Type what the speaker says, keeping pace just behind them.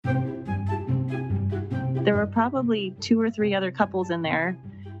there were probably 2 or 3 other couples in there.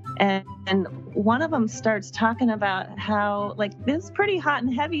 And one of them starts talking about how, like, this is pretty hot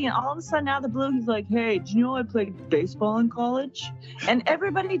and heavy. And all of a sudden, out of the blue, he's like, hey, do you know I played baseball in college? And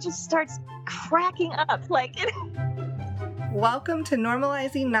everybody just starts cracking up. Like, Welcome to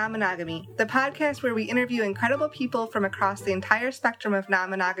Normalizing Non-Monogamy, the podcast where we interview incredible people from across the entire spectrum of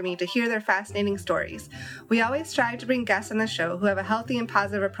non-monogamy to hear their fascinating stories. We always strive to bring guests on the show who have a healthy and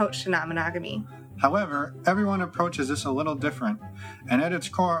positive approach to non-monogamy. However, everyone approaches this a little different, and at its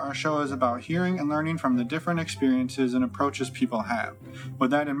core, our show is about hearing and learning from the different experiences and approaches people have.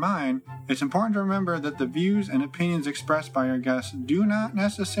 With that in mind, it's important to remember that the views and opinions expressed by our guests do not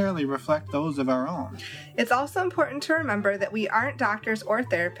necessarily reflect those of our own. It's also important to remember that we aren't doctors or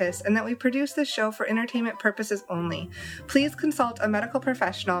therapists and that we produce this show for entertainment purposes only. Please consult a medical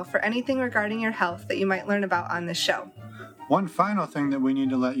professional for anything regarding your health that you might learn about on this show. One final thing that we need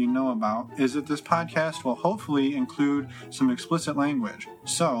to let you know about is that this podcast will hopefully include some explicit language.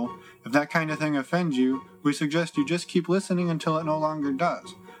 So, if that kind of thing offends you, we suggest you just keep listening until it no longer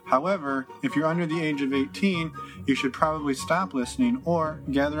does. However, if you're under the age of 18, you should probably stop listening or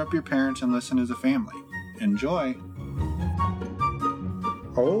gather up your parents and listen as a family. Enjoy!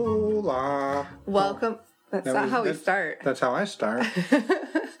 Hola! Welcome. That's not how we start. That's how I start.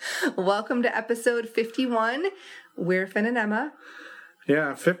 Welcome to episode 51. We're Finn and Emma.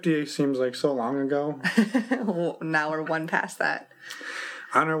 Yeah, 50 seems like so long ago. Now we're one past that.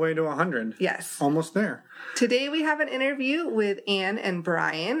 On our way to 100. Yes. Almost there. Today we have an interview with Anne and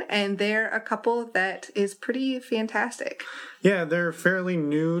Brian, and they're a couple that is pretty fantastic. Yeah, they're fairly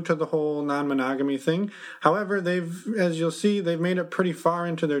new to the whole non-monogamy thing. However, as you'll see, they've made it pretty far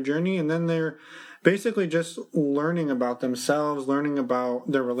into their journey, and then they're basically just learning about themselves, learning about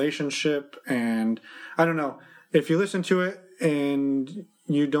their relationship, and I don't know. If you listen to it and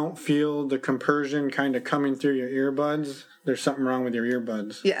you don't feel the compersion kind of coming through your earbuds, there's something wrong with your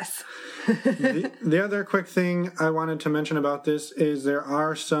earbuds. Yes. The other quick thing I wanted to mention about this is there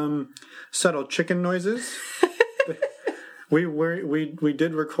are some subtle chicken noises. We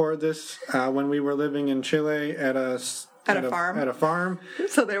did record this when we were living in Chile at a farm.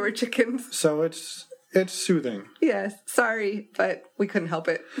 So there were chickens. So it's soothing. Yes. Sorry, but we couldn't help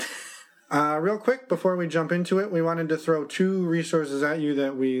it. Real quick, before we jump into it, we wanted to throw 2 resources at you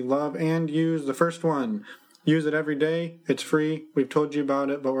that we love and use. The first one, use it every day. It's free. We've told you about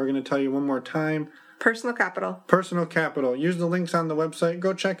it, but we're going to tell you one more time. Personal Capital. Personal Capital. Use the links on the website.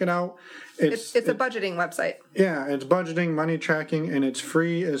 Go check it out. It's a budgeting website. Yeah, it's budgeting, money tracking, and it's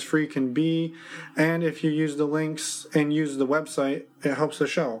free as free can be. And if you use the links and use the website, it helps the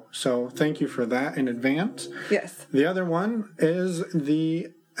show. So thank you for that in advance. Yes. The other one is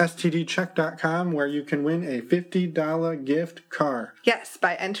the STDcheck.com, where you can win a $50 gift card. Yes,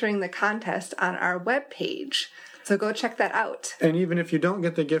 by entering the contest on our webpage. So go check that out. And even if you don't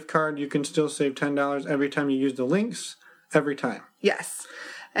get the gift card, you can still save $10 every time you use the links, every time. Yes.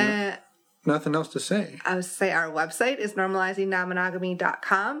 Nothing else to say. I would say our website is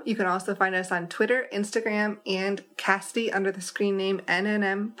normalizingnonmonogamy.com. You can also find us on Twitter, Instagram, and Cassidy under the screen name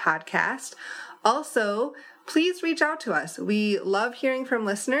NNM Podcast. Also, please reach out to us. We love hearing from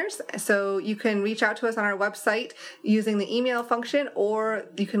listeners, so you can reach out to us on our website using the email function, or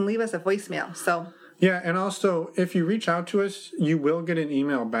you can leave us a voicemail. Yeah, and also, if you reach out to us, you will get an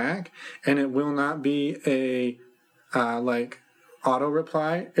email back, and it will not be a, auto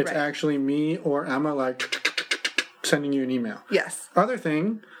reply. It's actually me or Emma, sending you an email. Yes. Other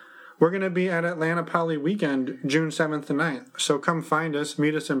thing, we're going to be at Atlanta Poly Weekend, June 7th to 9th. So come find us,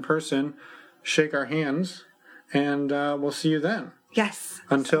 meet us in person, shake our hands, and we'll see you then. Yes.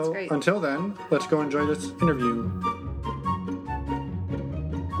 Until then, let's go enjoy this interview.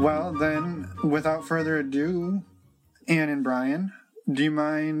 Well, then, without further ado, Anne and Brian, do you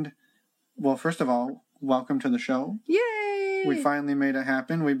mind... Well, first of all, welcome to the show. Yay! We finally made it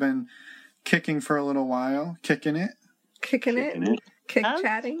happen. We've been kicking for a little while, kicking it.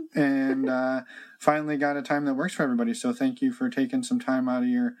 Chatting. And finally got a time that works for everybody. So thank you for taking some time out of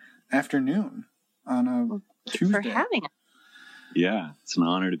your afternoon on a Tuesday. For having us. Yeah, it's an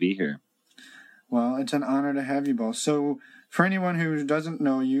honor to be here. Well, it's an honor to have you both. So for anyone who doesn't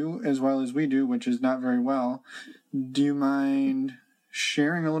know you as well as we do, which is not very well, do you mind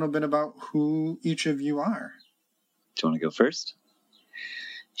sharing a little bit about who each of you are? Do you want to go first?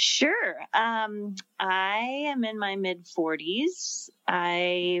 Sure. I am in my mid-40s.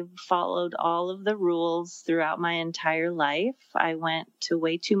 I followed all of the rules throughout my entire life. I went to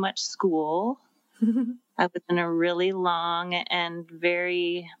way too much school. I was in a really long and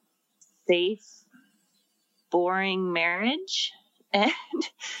very safe, boring marriage. And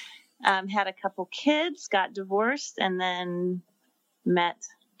Had a couple kids, got divorced, and then met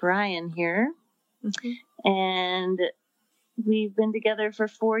Brian here. Mm-hmm. And we've been together for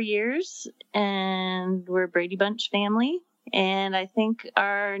 4 years, and we're a Brady Bunch family. And I think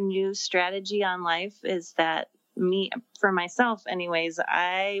our new strategy on life is that for myself anyways,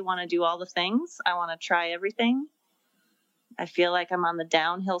 I want to do all the things. I want to try everything. I feel like I'm on the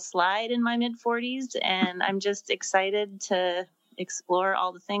downhill slide in my mid-40s, and I'm just excited to explore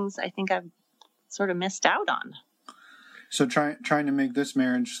all the things I think I've sort of missed out on. So trying to make this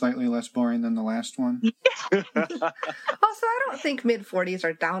marriage slightly less boring than the last one? Also, I don't think mid-40s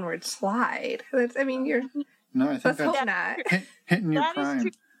are downward slide. No, I think let's hope not. Hitting your that prime. Is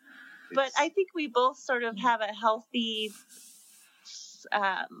true. But I think we both sort of have a healthy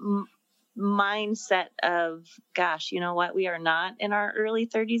mindset of, gosh, you know what? We are not in our early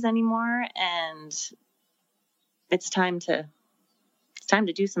 30s anymore, and it's time to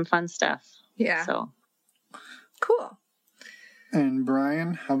do some fun stuff. Yeah. So cool. And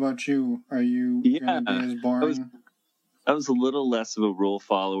Brian, how about you? Are you going to be as boring? I was a little less of a rule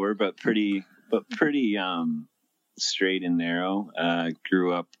follower, but pretty straight and narrow.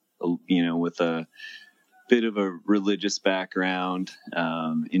 Grew up, with a bit of a religious background,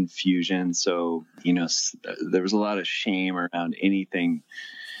 infusion. So, there was a lot of shame around anything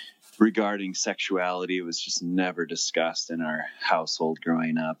regarding sexuality. It was just never discussed in our household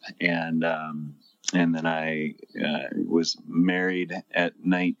growing up. And then I was married at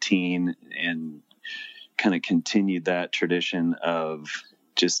 19 and kind of continued that tradition of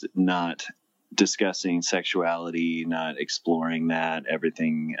just not discussing sexuality, not exploring that.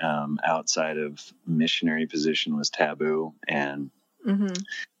 Everything outside of missionary position was taboo. And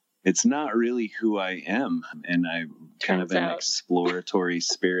it's not really who I am. And I'm kind of an exploratory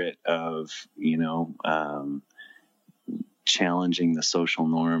spirit of, challenging the social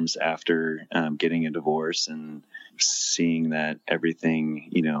norms after getting a divorce and seeing that everything,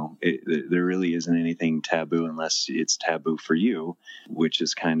 there really isn't anything taboo unless it's taboo for you, which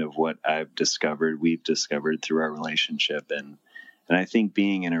is kind of what we've discovered through our relationship. And I think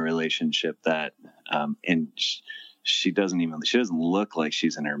being in a relationship that, and she doesn't look like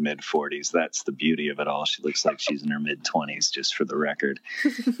she's in her mid-40s. That's the beauty of it all. She looks like she's in her mid-20s, just for the record.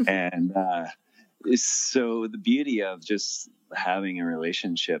 And, so the beauty of just having a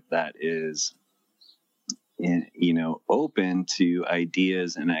relationship that is, open to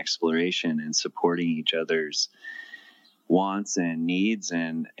ideas and exploration and supporting each other's wants and needs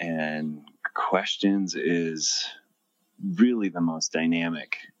and questions is really the most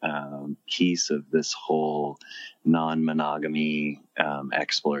dynamic piece of this whole non-monogamy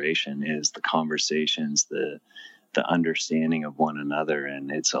exploration is the conversations, the understanding of one another.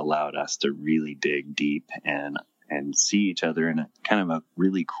 And it's allowed us to really dig deep and see each other in a kind of a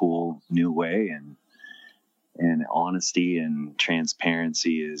really cool new way. And honesty and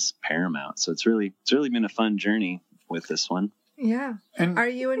transparency is paramount. So it's really been a fun journey with this one. Yeah. And are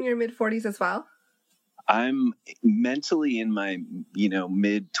you in your mid-40s as well? I'm mentally in my,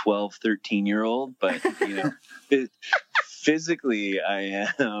 mid 12, 13-year-old, but, physically I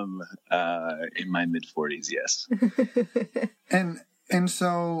am in my mid 40s. Yes. And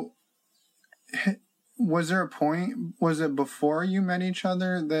so was there a point, was it before you met each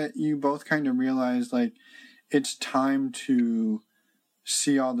other that you both kind of realized like it's time to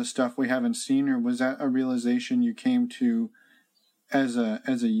see all the stuff we haven't seen, or was that a realization you came to as a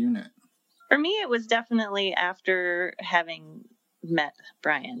unit? For me, it was definitely after having met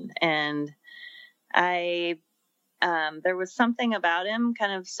Brian, and there was something about him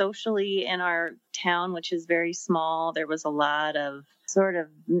kind of socially in our town, which is very small. There was a lot of sort of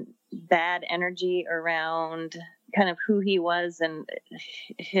bad energy around kind of who he was and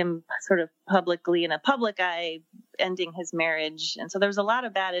him sort of publicly in a public eye ending his marriage. And so there was a lot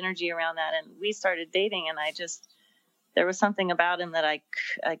of bad energy around that. And we started dating, and there was something about him that I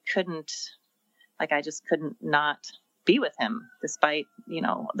couldn't not be with him, despite,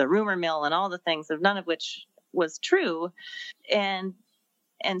 the rumor mill and all the things, of none of which was true. And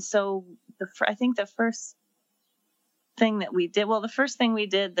so I think the first thing we did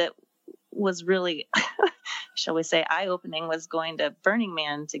that was really, shall we say, eye-opening was going to Burning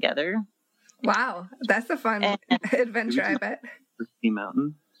Man together. Wow. That's a fun adventure, I bet. Ski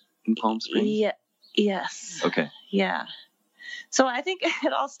Mountain in Palm Springs? Yeah. Yes. Okay. Yeah. So I think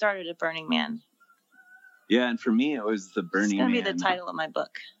it all started at Burning Man. Yeah, and for me, it was the Burning Man. It's going to be the title of my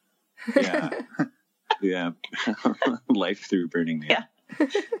book. Yeah. Yeah. Life through Burning Man.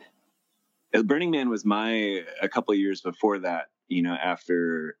 Yeah. Burning Man was a couple of years before that,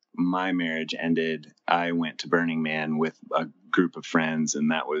 after my marriage ended, I went to Burning Man with a group of friends,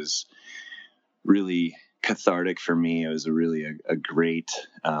 and that was really cathartic for me. It was a great,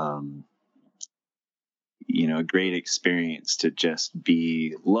 a great experience to just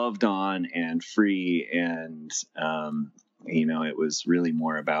be loved on and free. And, it was really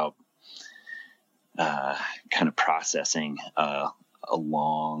more about kind of processing a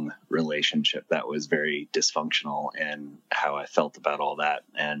long relationship that was very dysfunctional, and how I felt about all that.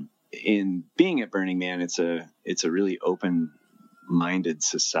 And in being at Burning Man, it's a really open-minded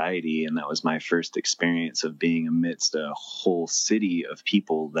society, and that was my first experience of being amidst a whole city of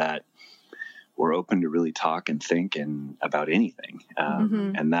people that were open to really talk and think and about anything.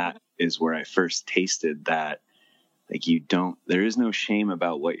 And that is where I first tasted that, like, there is no shame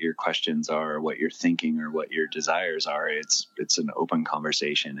about what your questions are, or what you're thinking, or what your desires are. It's an open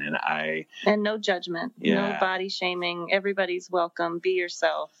conversation, and no judgment, yeah. No body shaming. Everybody's welcome. Be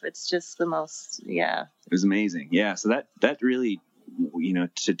yourself. It's just the most, yeah. It was amazing. Yeah. So that really,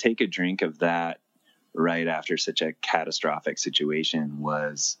 to take a drink of that right after such a catastrophic situation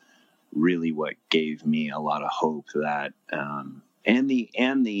was really what gave me a lot of hope that, and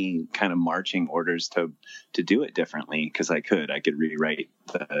the kind of marching orders to do it differently, because I could rewrite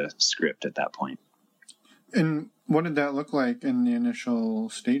the script at that point. And what did that look like in the initial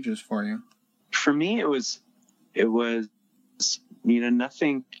stages for you? For me, it was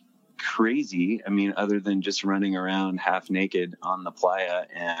nothing crazy. I mean, other than just running around half naked on the playa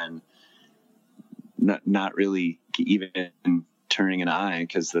and not really even turning an eye,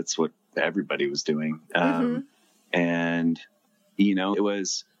 because that's what everybody was doing. And it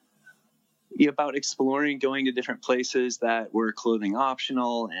was about exploring, going to different places that were clothing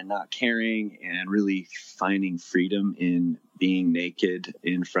optional and not caring, and really finding freedom in being naked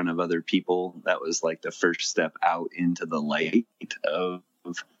in front of other people. That was like the first step out into the light of,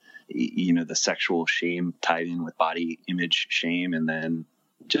 the sexual shame tied in with body image shame. And then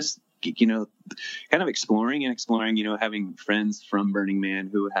just, kind of exploring, having friends from Burning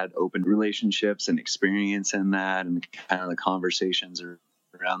Man who had open relationships and experience in that, and kind of the conversations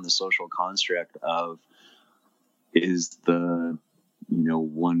around the social construct of, is the,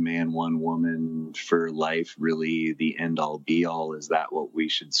 one man, one woman for life really the end all be all? Is that what we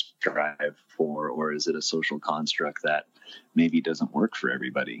should strive for? Or is it a social construct that maybe doesn't work for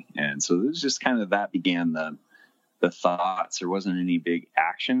everybody? And so it was just kind of, that began the thoughts. There wasn't any big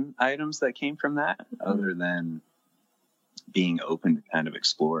action items that came from that, other than being open to kind of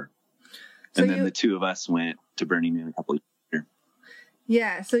explore. So and then the two of us went to Burning Man a couple of years.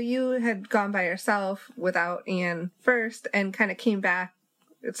 Yeah. So you had gone by yourself without Anne first, and kind of came back,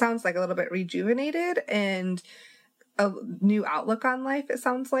 it sounds like, a little bit rejuvenated and a new outlook on life, it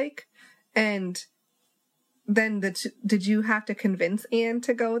sounds like. And then did you have to convince Anne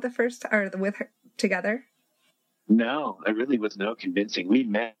to go the first, or with her together? No, there really was no convincing. We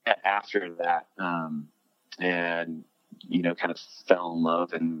met after that, and, kind of fell in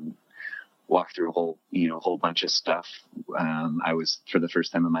love and walked through a whole bunch of stuff. I was, for the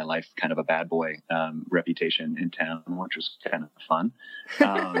first time in my life, kind of a bad boy reputation in town, which was kind of fun.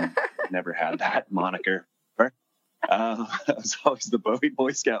 Never had that moniker. I was always the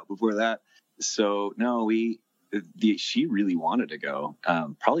Boy Scout before that. So no, she really wanted to go,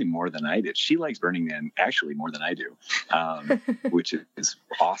 probably more than I did. She likes Burning Man actually more than I do, which is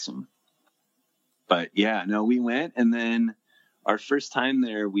awesome. But yeah, no, we went, and then our first time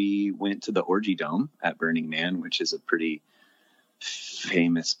there, we went to the Orgy Dome at Burning Man, which is a pretty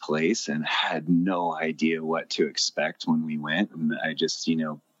famous place, and had no idea what to expect when we went. And I just,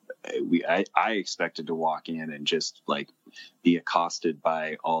 I expected to walk in and just like be accosted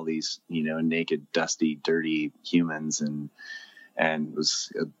by all these, naked, dusty, dirty humans, and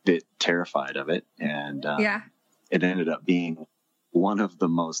was a bit terrified of it. And it ended up being one of the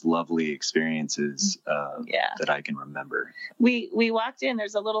most lovely experiences that I can remember. We walked in,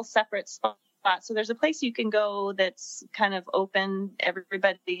 there's a little separate spot. So there's a place you can go that's kind of open.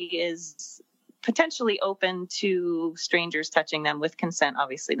 Everybody is potentially open to strangers touching them with consent,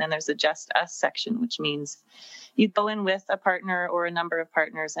 obviously. Then there's a Just Us section, which means you go in with a partner or a number of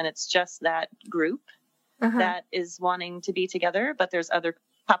partners, and it's just that group that is wanting to be together, but there's other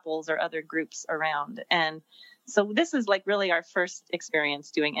couples or other groups around. And so this is like really our first experience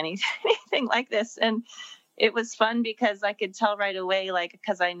doing anything like this. And it was fun because I could tell right away, like,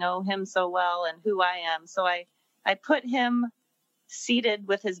 because I know him so well and who I am. So I put him seated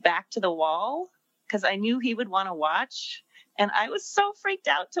with his back to the wall because I knew he would want to watch. And I was so freaked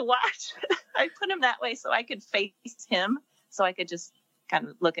out to watch. I put him that way so I could face him, so I could just kind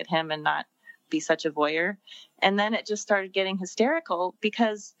of look at him and not be such a voyeur. And then it just started getting hysterical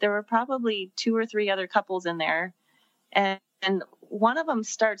because there were probably 2 or 3 other couples in there. And and one of them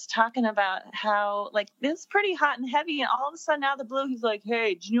starts talking about how, like, it's pretty hot and heavy, and all of a sudden, out of the blue, he's like,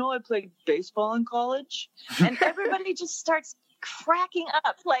 "Hey, do you know I played baseball in college?" And everybody just starts cracking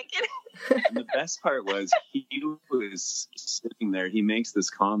up. Like, And the best part was he was sitting there. He makes this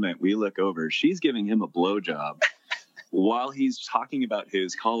comment. We look over. She's giving him a blowjob while he's talking about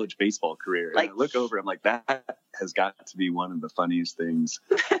his college baseball career. Like, and I look over. I'm like, that has got to be one of the funniest things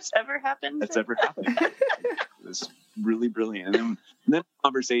that's ever happened. that's ever happened. It was really brilliant. And then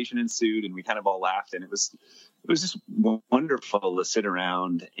conversation ensued, and we kind of all laughed, and it was just wonderful to sit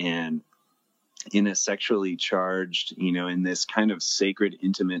around and in a sexually charged, in this kind of sacred,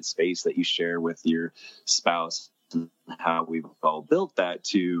 intimate space that you share with your spouse, and how we've all built that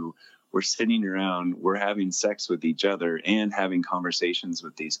to we're sitting around, we're having sex with each other and having conversations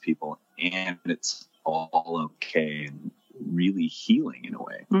with these people, and it's all okay and really healing in a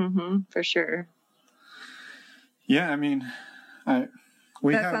way. Mm-hmm, for sure. Yeah, I mean,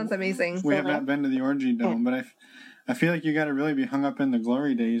 sounds amazing. We have not been to the Orgy Dome, but I feel like you got to really be hung up in the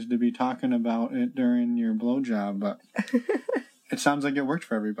glory days to be talking about it during your blowjob. But it sounds like it worked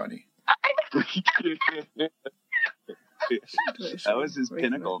for everybody. That was his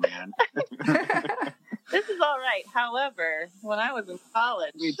pinnacle, man. This is all right. However, when I was in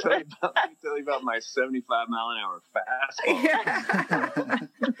college, Let me tell you about my 75 mile an hour fastball.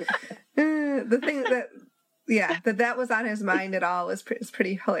 Yeah. The thing that was on his mind at all was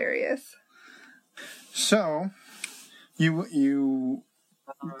pretty hilarious. So, you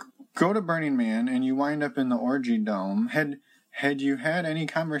go to Burning Man and you wind up in the Orgy Dome. Had you had any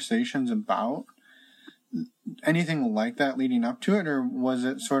conversations about anything like that leading up to it, or was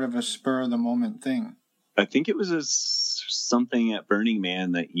it sort of a spur of the moment thing? I think it was something at Burning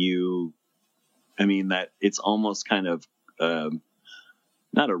Man that that it's almost kind of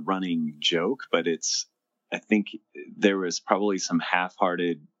not a running joke, but I think there was probably some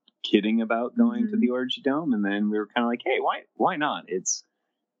half-hearted kidding about going to the Orgy Dome, and then we were kind of like, hey, why not? It's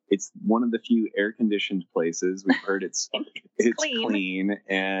one of the few air-conditioned places. We've heard it's clean,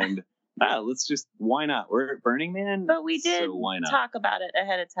 and why not? We're at Burning Man, but we did talk about it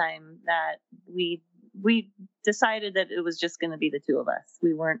ahead of time that we decided that it was just going to be the two of us.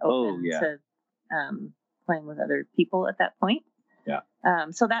 We weren't open to playing with other people at that point. Yeah.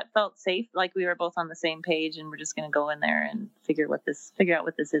 So that felt safe, like we were both on the same page, and we're just going to go in there and figure out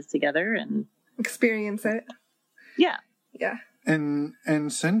what this is together and experience it. Yeah. Yeah. And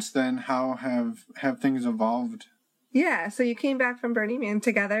since then, how have things evolved? Yeah, so you came back from Burning Man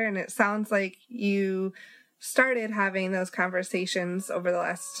together, and it sounds like you started having those conversations over the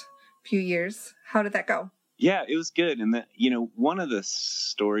last few years. How did that go? Yeah, it was good. And one of the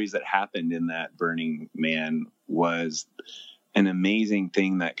stories that happened in that Burning Man was an amazing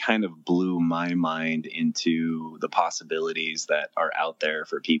thing that kind of blew my mind into the possibilities that are out there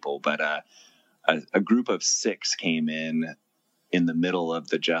for people. But a group of 6 came in the middle of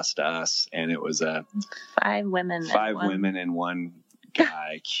the Just Us, and it was 5 women and one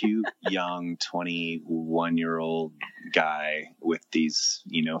guy, cute young 21-year-old guy with these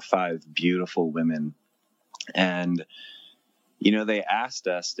 5 beautiful women. And they asked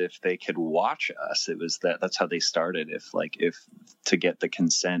us if they could watch us. It was that's how they started, if to get the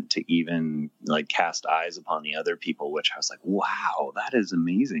consent to even cast eyes upon the other people, which I was like, wow, that is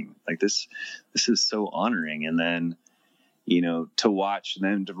amazing. This is so honoring. And then to watch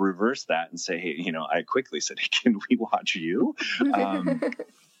them to reverse that and say, hey, I quickly said, hey, can we watch you?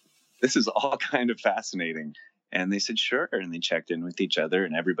 This is all kind of fascinating. And they said, sure. And they checked in with each other,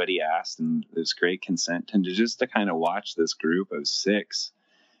 and everybody asked, and it was great consent. And to kind of watch this group of 6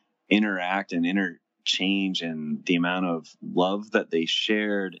 interact and interchange, and the amount of love that they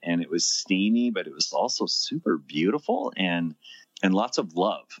shared. And it was steamy, but it was also super beautiful and lots of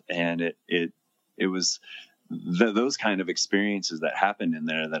love. And it was those kind of experiences that happened in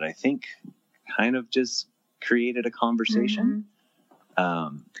there that I think kind of just created a conversation.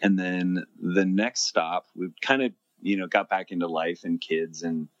 And then the next stop, we kind of, got back into life and kids,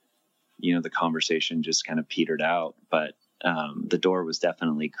 and, the conversation just kind of petered out, but the door was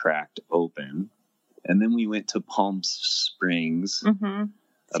definitely cracked open. And then we went to Palm Springs,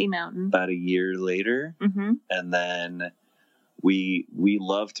 Sea Mountain, about a year later. And then we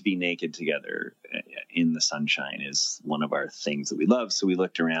love to be naked together in the sunshine is one of our things that we love. So we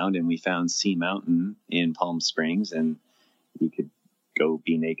looked around and we found Sea Mountain in Palm Springs, and we could go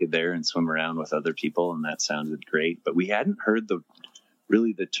be naked there and swim around with other people. And that sounded great, but we hadn't heard the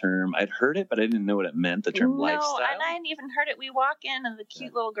term. I'd heard it, but I didn't know what it meant, the term lifestyle. No, and I hadn't even heard it. We walk in and the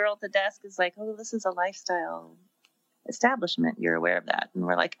cute little girl at the desk is like, oh, this is a lifestyle establishment. You're aware of that. And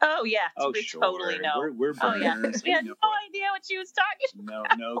we're like, oh yeah, we sure. totally know. We're oh yeah, burners. we had no idea what she was talking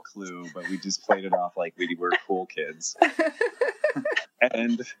about. No clue, but we just played it off like we were cool kids.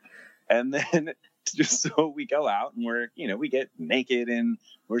 and then just so we go out and we get naked and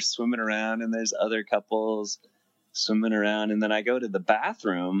we're swimming around and there's other couples swimming around. And then I go to the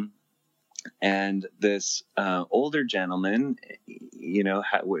bathroom and this older gentleman,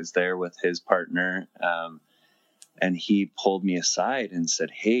 was there with his partner. And he pulled me aside and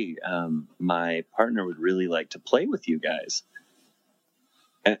said, hey, my partner would really like to play with you guys.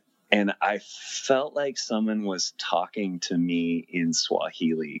 And I felt like someone was talking to me in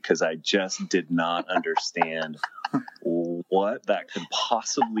Swahili because I just did not understand what that could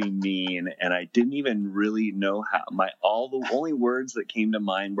possibly mean. And I didn't even really know how. All the only words that came to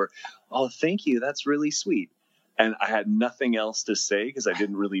mind were, oh, thank you. That's really sweet. And I had nothing else to say because I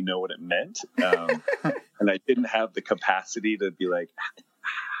didn't really know what it meant. And I didn't have the capacity to be like,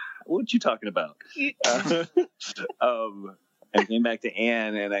 what you talking about? I came back to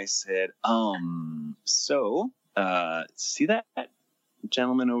Anne and I said, so see that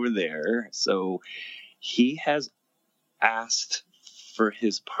gentleman over there? So he has asked for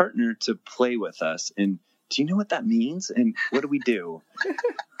his partner to play with us. And do you know what that means? And what do we do?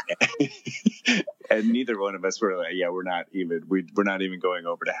 And neither one of us were like, yeah, we're not even going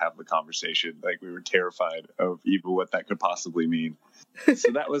over to have the conversation. Like, we were terrified of even what that could possibly mean.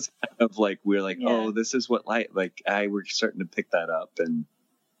 So that was kind of like, we're like, oh, this is what we're starting to pick that up and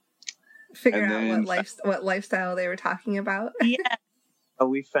figure out what lifestyle they were talking about. Yeah.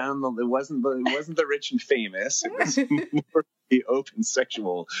 We found it wasn't the rich and famous. It was more the open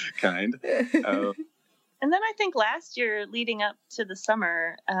sexual kind. And then I think last year, leading up to the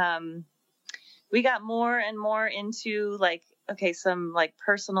summer, we got more and more into some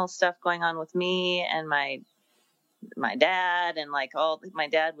personal stuff going on with me and my dad, and my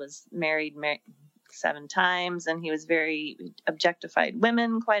dad was married 7 times, and he was very objectified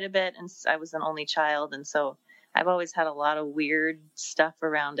women quite a bit, and I was an only child, and so I've always had a lot of weird stuff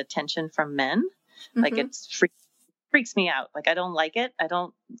around attention from men. Mm-hmm. Like, it freaks me out. Like, I don't like it.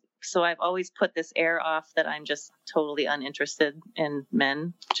 So I've always put this air off that I'm just totally uninterested in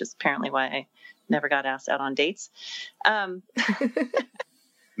men, which is apparently why I never got asked out on dates.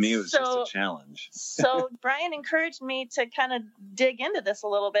 Me, it was just a challenge. So Brian encouraged me to kind of dig into this a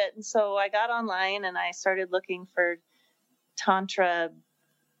little bit. And so I got online and I started looking for Tantra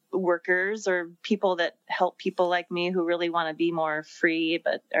workers or people that help people like me who really want to be more free,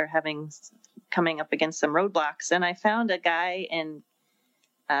 but are coming up against some roadblocks. And I found a guy in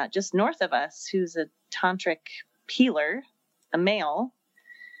just north of us who's a tantric healer, a male.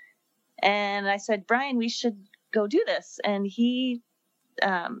 And I said, Brian, we should go do this. And he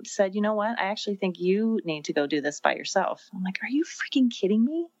said, you know what? I actually think you need to go do this by yourself. I'm like, are you freaking kidding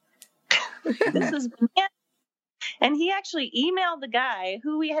me? This is bananas. And he actually emailed the guy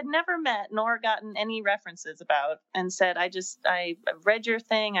who we had never met nor gotten any references about and said, I read your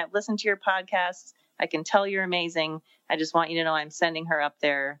thing. I've listened to your podcasts. I can tell you're amazing. I just want you to know I'm sending her up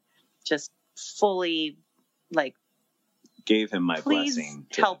there, just fully gave him my please blessing.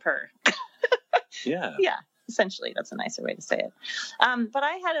 Help her. Yeah. Yeah. Essentially, that's a nicer way to say it. But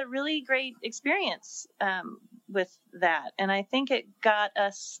I had a really great experience with that. And I think it got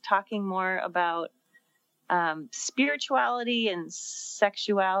us talking more about spirituality and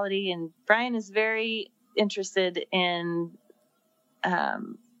sexuality. And Brian is very interested in,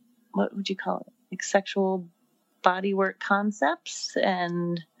 what would you call it? Like sexual bodywork concepts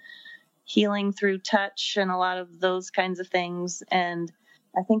and healing through touch and a lot of those kinds of things. And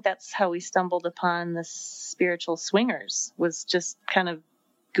I think that's how we stumbled upon the spiritual swingers, was just kind of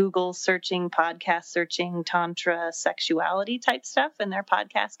Google searching, podcast searching, Tantra, sexuality type stuff. And their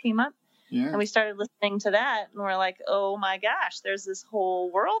podcast came up. Yeah. And we started listening to that and we're like, oh my gosh, there's this whole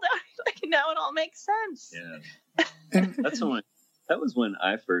world out here. Like, now it all makes sense. Yeah. And that was when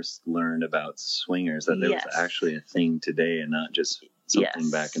I first learned about swingers, that there was actually a thing today and not just something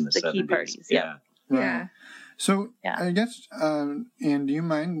back in the 70s. Key parties. Yeah. Right. Yeah. So I guess, Anne, do you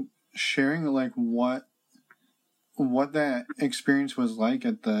mind sharing what that experience was like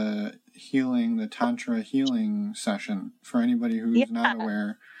at the Tantra healing session for anybody who's not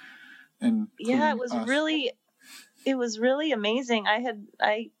aware? And it was really amazing.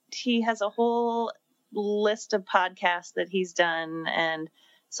 He has a whole list of podcasts that he's done, and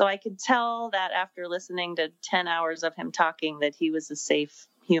so I could tell that after listening to 10 hours of him talking that he was a safe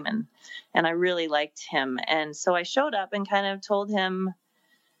human, and I really liked him. And so I showed up and kind of told him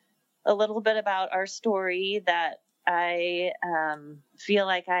a little bit about our story, that I feel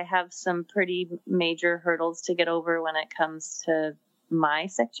like I have some pretty major hurdles to get over when it comes to my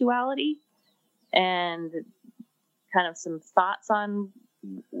sexuality, and kind of some thoughts on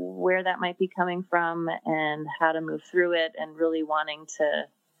where that might be coming from and how to move through it, and really wanting to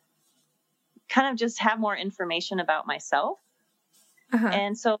kind of just have more information about myself.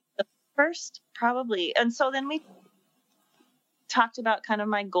 And so the first probably, and so then we talked about kind of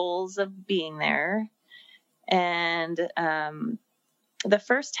my goals of being there. And the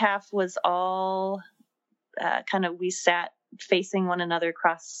first half was all kind of, we sat facing one another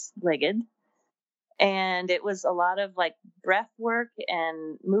cross-legged. And it was a lot of like breath work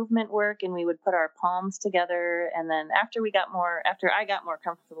and movement work. And we would put our palms together. And then after I got more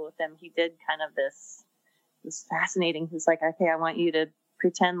comfortable with him, he did kind of this fascinating. He's like, okay, I want you to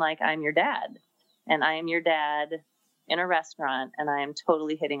pretend like I'm your dad, and I am your dad in a restaurant, and I am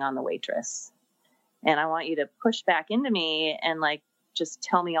totally hitting on the waitress. And I want you to push back into me and like, just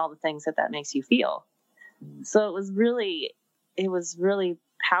tell me all the things that makes you feel. So it was really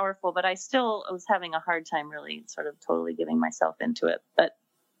powerful, but I was having a hard time really sort of totally giving myself into it, but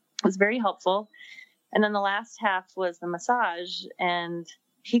it was very helpful. And then the last half was the massage, and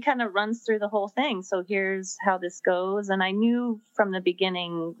he kind of runs through the whole thing. So here's how this goes. And I knew from the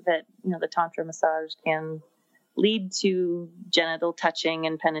beginning that, the Tantra massage can lead to genital touching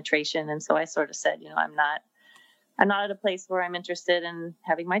and penetration. And so I sort of said, I'm not at a place where I'm interested in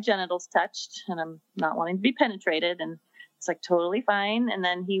having my genitals touched, and I'm not wanting to be penetrated. And it's like totally fine. And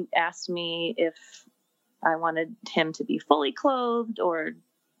then he asked me if I wanted him to be fully clothed or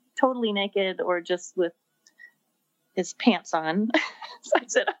totally naked or just with his pants on. So I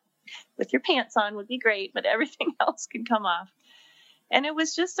said, with your pants on would be great, but everything else can come off. And it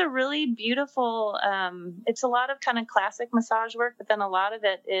was just a really beautiful, it's a lot of kind of classic massage work, but then a lot of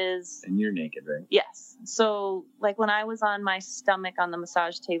it is... And you're naked, right? Yes. So like when I was on my stomach on the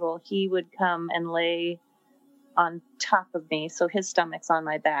massage table, he would come and lay on top of me. So his stomach's on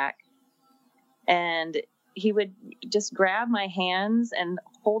my back. And he would just grab my hands and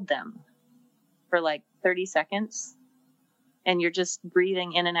hold them for like 30 seconds. And you're just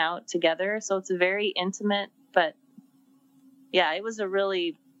breathing in and out together. So it's very intimate, but yeah, it was a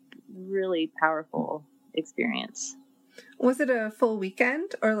really, really powerful experience. Was it a full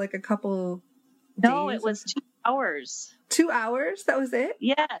weekend or like a couple days? No, it was 2 hours. 2 hours? That was it?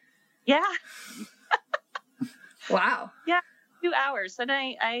 Yeah. Yeah. Wow. Yeah, 2 hours. And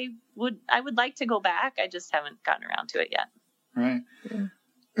I would like to go back. I just haven't gotten around to it yet. Right.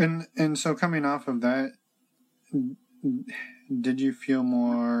 Yeah. And so coming off of that, did you feel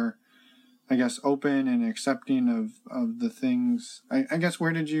more, I guess, open and accepting of the things? I guess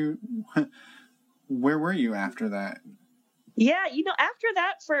where were you after that? Yeah, after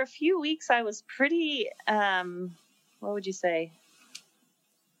that for a few weeks I was pretty, what would you say?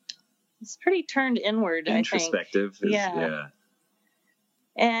 It's pretty turned inward, Introspective. I think. Yeah.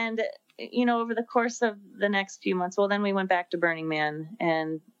 And, over the course of the next few months, well, then we went back to Burning Man,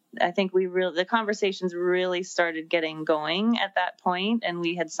 and I think the conversations really started getting going at that point, and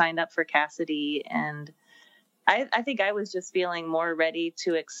we had signed up for Cassidy, and I think I was just feeling more ready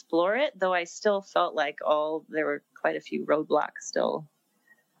to explore it, though I still felt like there were quite a few roadblocks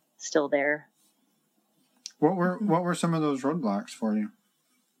still there. What were some of those roadblocks for you?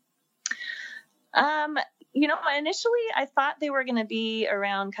 Initially I thought they were going to be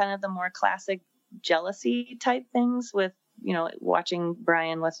around kind of the more classic jealousy type things with, watching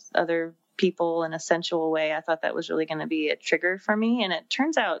Brian with other people in a sensual way. I thought that was really going to be a trigger for me. And it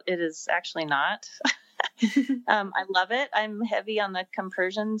turns out it is actually not. I love it. I'm heavy on the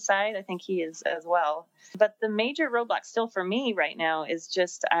compersion side. I think he is as well. But the major roadblock still for me right now is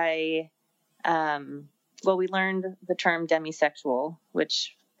just we learned the term demisexual,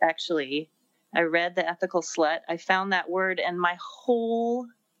 which actually I read The Ethical Slut. I found that word and my whole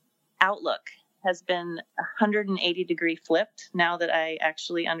outlook has been 180 degree flipped now that I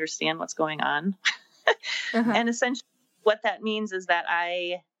actually understand what's going on. And essentially what that means is that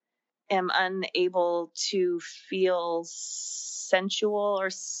I am unable to feel sensual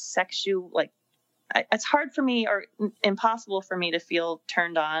or sexual, it's hard for me or impossible for me to feel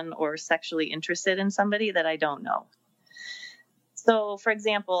turned on or sexually interested in somebody that I don't know. So, for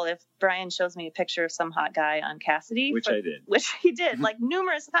example, if Brian shows me a picture of some hot guy on Cassidy, which he did like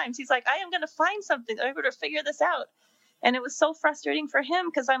numerous times, he's like, I am going to find something. I'm going to figure this out. And it was so frustrating for him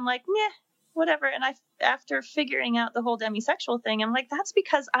because I'm like, meh, whatever. And after figuring out the whole demisexual thing, I'm like, that's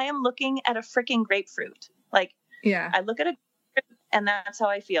because I am looking at a freaking grapefruit. Like, yeah, I look at a grapefruit and that's how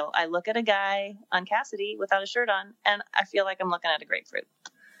I feel. I look at a guy on Cassidy without a shirt on and I feel like I'm looking at a grapefruit.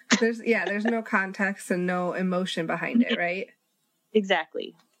 There's no context and no emotion behind it, right?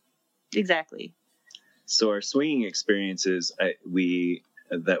 Exactly. So our swinging experiences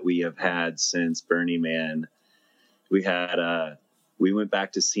that we have had since Burning Man, we went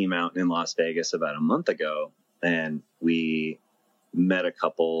back to Sea Mountain in Las Vegas about a month ago, and we met a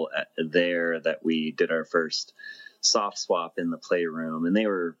couple there that we did our first soft swap in the playroom, and they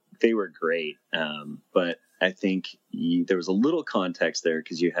were great. But I think there was a little context there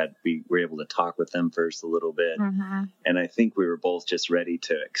because we were able to talk with them first a little bit, and I think we were both just ready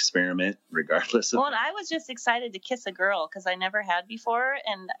to experiment, regardless of. Well, and I was just excited to kiss a girl because I never had before,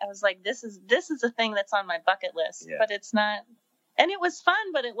 and I was like, "This is a thing that's on my bucket list," but it's not. And it was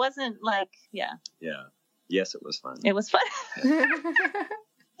fun, but it wasn't like, yeah. Yes, it was fun. It was fun.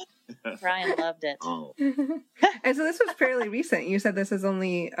 Ryan loved it. Oh. And so this was fairly recent. You said this is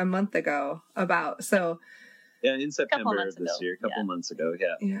only a month ago. Yeah, in September of this year, a couple months ago.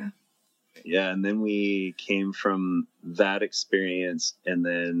 Yeah, and then we came from that experience, and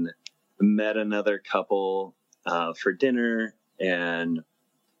then met another couple for dinner, and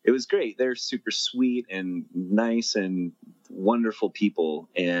it was great. They're super sweet and nice and wonderful people,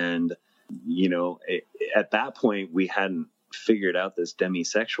 and at that point we hadn't figured out this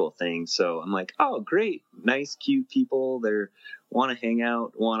demisexual thing. So I'm like, oh, great, nice, cute people. They want to hang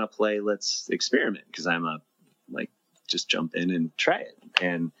out, want to play. Let's experiment, because I'm just jump in and try it.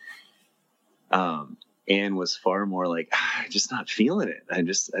 And Anne was far more like, I'm just not feeling it.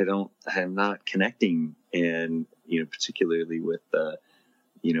 I'm not connecting, and particularly with the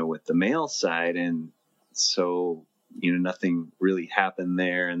male side, and so nothing really happened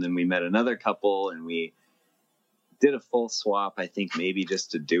there. And then we met another couple, and we did a full swap, I think maybe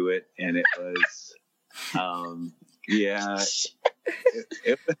just to do it, and it was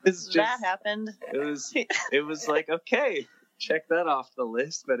it was just that happened. It was like, okay, check that off the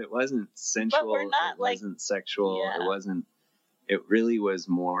list, but it wasn't sensual. But we're not, it wasn't sexual. It really was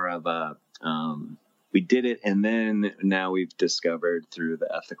more of a we did it, and then now we've discovered through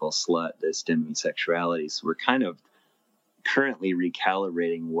the Ethical Slut this demisexuality. So we're kind of currently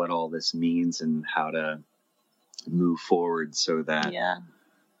recalibrating what all this means and how to move forward so that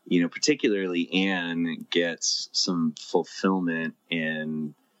particularly Anne gets some fulfillment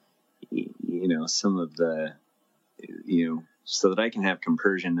and some of the so that I can have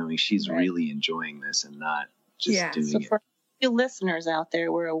compersion knowing she's really enjoying this and not just doing it. For you listeners out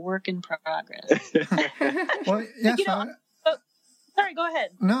there, we're a work in progress. Well, yeah. Sorry, go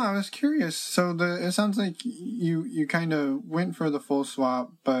ahead. No, I was curious. So it sounds like you kind of went for the full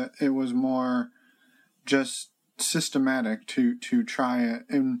swap, but it was more just systematic to try it,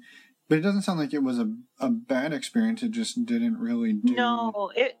 but it doesn't sound like it was a bad experience. It just didn't really do.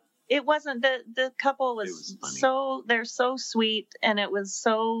 No, it wasn't. The couple was they're so sweet, and it was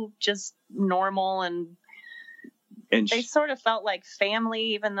so just normal, and they sort of felt like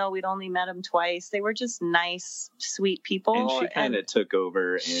family, even though we'd only met them twice. They were just nice, sweet people. And she kind of took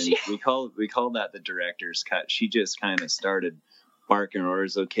over, and we call that the director's cut. She just kind of started barking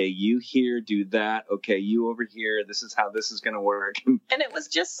orders. Okay, you here, do that. Okay, you over here. This is how this is going to work. And it was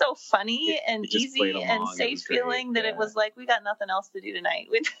just so funny and easy and safe feeling that it was like, we got nothing else to do tonight.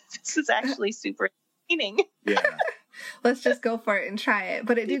 This is actually super entertaining. Yeah. Let's just go for it and try it.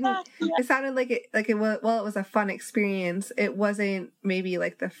 But it didn't. It sounded like it was. Well, it was a fun experience. It wasn't maybe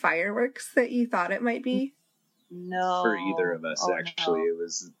like the fireworks that you thought it might be. No, for either of us, actually, it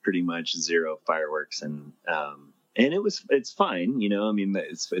was pretty much zero fireworks, and it's fine. I mean,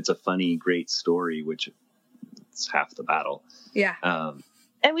 it's a funny, great story, which it's half the battle. Yeah.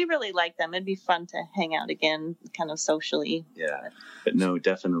 And we really like them. It'd be fun to hang out again, kind of socially. Yeah, but no,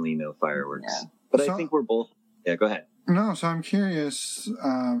 definitely no fireworks. Yeah. But I think we're both. Yeah, go ahead. No, so I'm curious,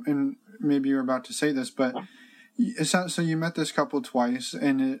 and maybe you're about to say this, but it sounds, so you met this couple twice,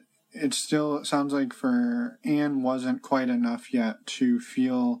 and it still sounds like for Anne wasn't quite enough yet to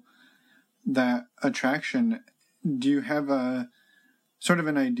feel that attraction. Do you have a sort of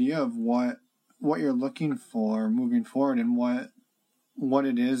an idea of what you're looking for moving forward, and what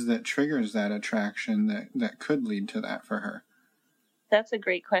it is that triggers that attraction that could lead to that for her? That's a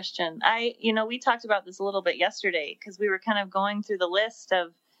great question. We talked about this a little bit yesterday because we were kind of going through the list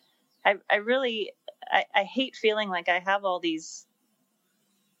of, I hate feeling like I have all these,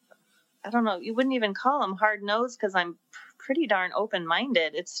 I don't know, you wouldn't even call them hard nosed because I'm pretty darn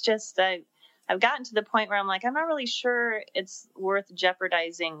open-minded. It's just, I've gotten to the point where I'm like, I'm not really sure it's worth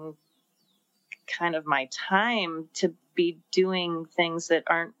jeopardizing kind of my time to be doing things that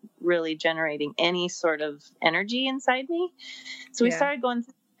aren't really generating any sort of energy inside me. So we started going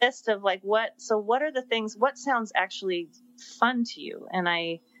through the list of like, what are the things, what sounds actually fun to you? And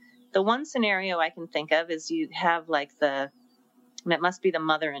I the one scenario I can think of is you have like and it must be the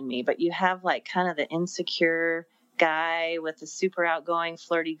mother in me, but you have like kind of the insecure guy with the super outgoing,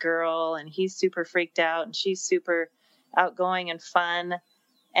 flirty girl, and he's super freaked out and she's super outgoing and fun.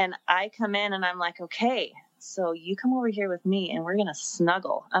 And I come in and I'm like, okay, so you come over here with me and we're going to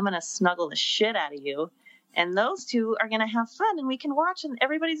snuggle. I'm going to snuggle the shit out of you. And those two are going to have fun and we can watch and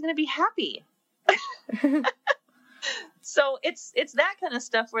everybody's going to be happy. So it's that kind of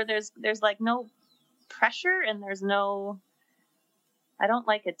stuff where there's like no pressure and there's no, I don't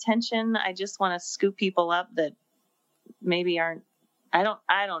like attention. I just want to scoop people up that maybe aren't, I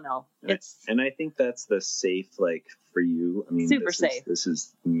don't know. And I think that's the safe, like for you. I mean, super safe. This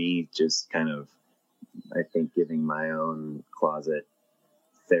is me just kind of, I think, giving my own closet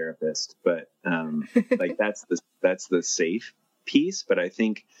therapist, but like that's the safe piece. But I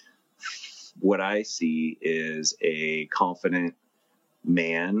think what I see is a confident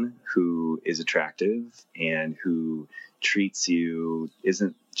man who is attractive and who treats you,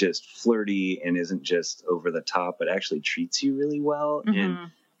 isn't just flirty and isn't just over the top, but actually treats you really well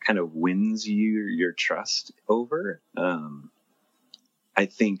and kind of wins your trust over. I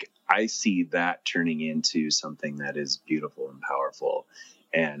think I see that turning into something that is beautiful and powerful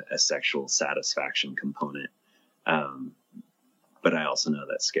and a sexual satisfaction component. But I also know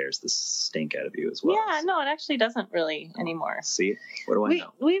that scares the stink out of you as well. Yeah, no, it actually doesn't really anymore. See, what do I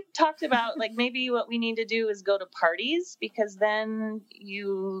know? We've talked about like maybe what we need to do is go to parties, because then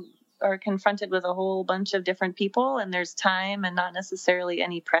you are confronted with a whole bunch of different people and there's time and not necessarily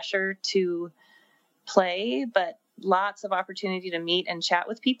any pressure to play, but lots of opportunity to meet and chat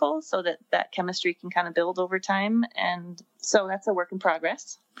with people so that chemistry can kind of build over time. And so that's a work in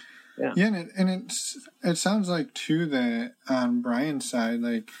progress. Yeah, and it sounds like too that on Brian's side,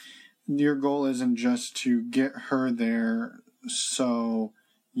 like your goal isn't just to get her there so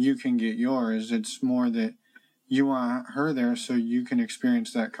you can get yours. It's more that you want her there so you can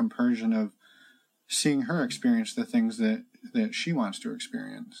experience that compersion of seeing her experience the things that she wants to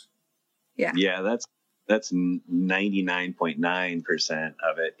experience. Yeah, that's 99.9%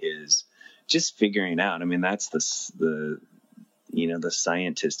 of it is just figuring out. I mean, that's the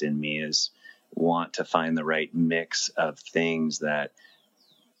scientist in me is want to find the right mix of things that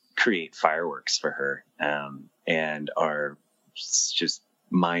create fireworks for her, and are just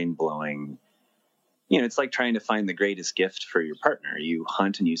mind blowing. It's like trying to find the greatest gift for your partner. You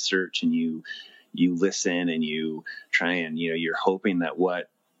hunt and you search and you listen and you try and, you're hoping that what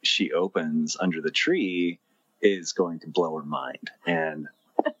she opens under the tree is going to blow her mind. And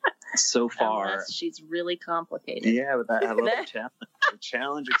so far, unless she's really complicated. Yeah, but I love the challenge. The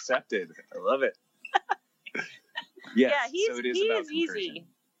challenge accepted. I love it. Yes, yeah, so it is he about is easy.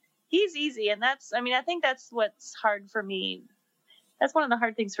 He's easy, and I think that's what's hard for me. That's one of the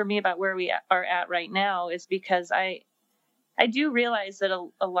hard things for me about where we are at right now, is because I do realize that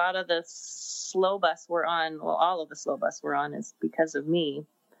a lot of the slow bus we're on, well, all of the slow bus we're on is because of me.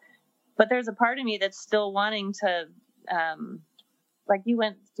 But there's a part of me that's still wanting to, like you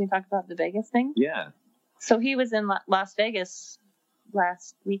talk about the Vegas thing? Yeah. So he was in Las Vegas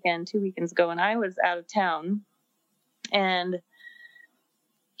last weekend, 2 weekends ago, and I was out of town. And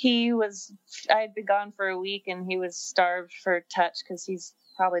I had been gone for a week, and he was starved for touch because he's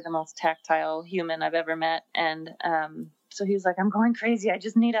probably the most tactile human I've ever met. And so he was like, I'm going crazy. I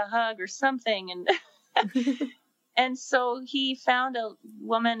just need a hug or something. And and so he found a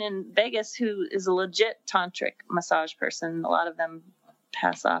woman in Vegas who is a legit tantric massage person. A lot of them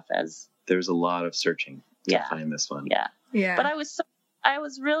pass off as... There's a lot of searching to find this one. Yeah. But I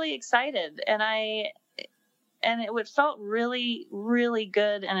was really excited, and it felt really, really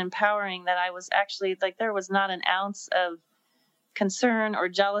good and empowering that I was actually, like, there was not an ounce of concern or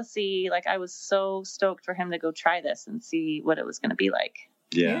jealousy. Like, I was so stoked for him to go try this and see what it was going to be like.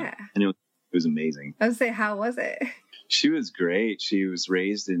 Yeah. And it was amazing. I would say, how was it? She was great. She was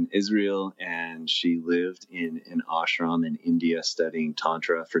raised in Israel, and she lived in an ashram in India studying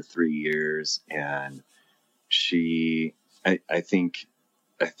Tantra for 3 years. And I think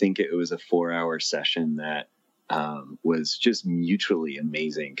it was a 4-hour session that was just mutually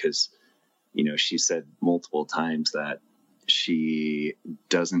amazing, because, she said multiple times that she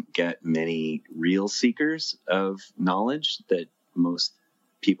doesn't get many real seekers of knowledge, that most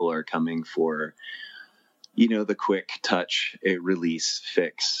people are coming for, the quick touch, release,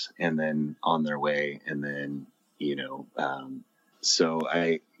 fix, and then on their way. And then, so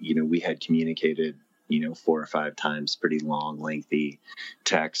we had communicated, 4 or 5 times, pretty long, lengthy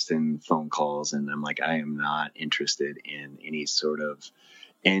text and phone calls. And I'm like, I am not interested in any sort of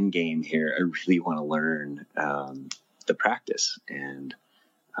end game here. I really want to learn the practice. And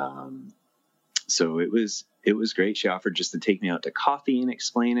So it was great. She offered just to take me out to coffee and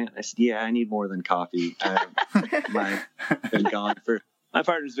explain it. I said, yeah, I need more than coffee. My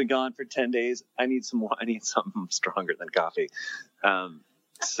partner's been gone for 10 days. I need something stronger than coffee.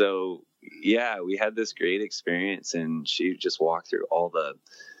 So yeah, we had this great experience, and she just walked through all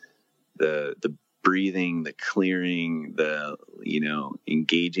the breathing, the clearing, the,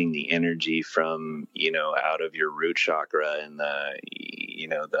 engaging the energy from, out of your root chakra, and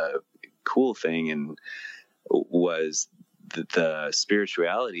the cool thing and was the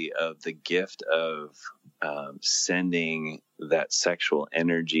spirituality of the gift of sending that sexual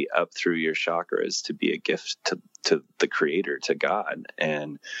energy up through your chakras to be a gift to the creator, to God.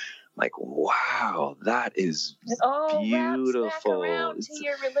 And like, wow, that is beautiful.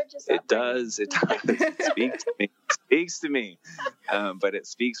 It does. It speaks to me. But it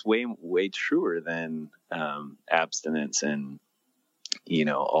speaks way truer than abstinence and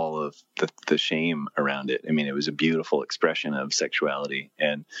all of the shame around it. I mean, it was a beautiful expression of sexuality.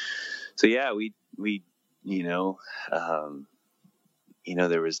 And so, yeah, we there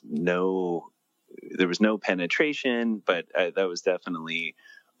was no penetration, but that was definitely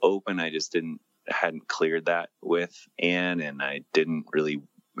open. I just hadn't cleared that with Anne, and I didn't really,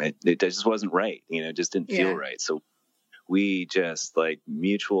 it just wasn't right. It just didn't feel right. So we just like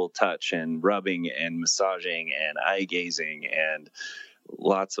mutual touch and rubbing and massaging and eye gazing and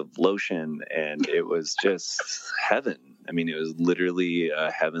lots of lotion, and it was just heaven. I mean, it was literally a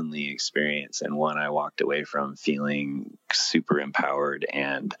heavenly experience, and one I walked away from feeling super empowered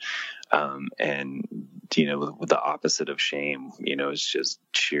and with the opposite of shame. It's just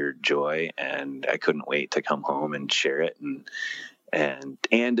sheer joy, and I couldn't wait to come home and share it,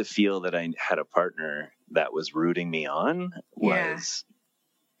 and to feel that I had a partner that was rooting me on was,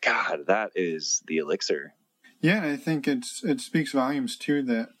 God, that is the elixir. Yeah, I think it speaks volumes too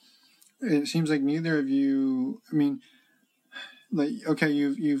that it seems like neither of you, I mean, like, okay,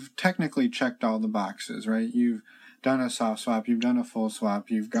 you've technically checked all the boxes, right? You've done a soft swap, you've done a full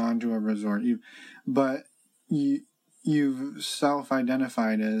swap, you've gone to a resort, but you've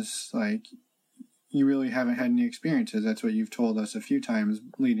self-identified as like, you really haven't had any experiences. That's what you've told us a few times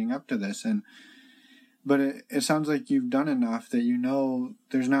leading up to this. But it sounds like you've done enough that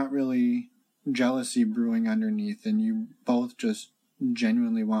there's not really jealousy brewing underneath, and you both just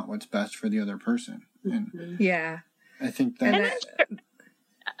genuinely want what's best for the other person. And I think that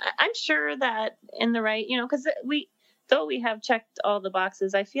I'm sure that in the right, because though we have checked all the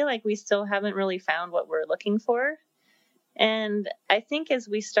boxes, I feel like we still haven't really found what we're looking for. And I think as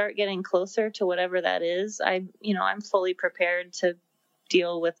we start getting closer to whatever that is, I'm fully prepared to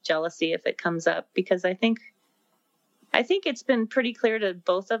deal with jealousy if it comes up, because I think it's been pretty clear to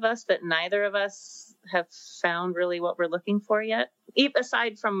both of us that neither of us have found really what we're looking for yet,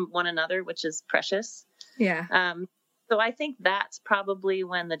 aside from one another, which is precious. Yeah. So I think that's probably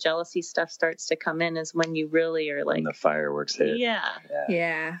when the jealousy stuff starts to come in, is when you really are like, when the fireworks hit. Yeah.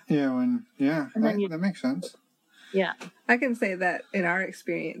 That makes sense. Yeah. I can say that in our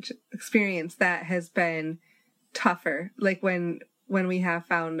experience that has been tougher. Like when we have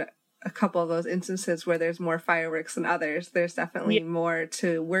found a couple of those instances where there's more fireworks than others, there's definitely more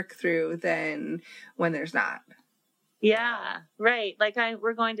to work through than when there's not. Yeah, right. Like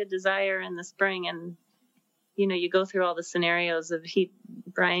we're going to Desire in the spring, and you go through all the scenarios of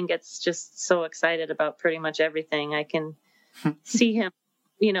Brian gets just so excited about pretty much everything. I can see him,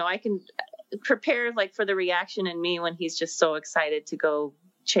 I can prepare like for the reaction in me when he's just so excited to go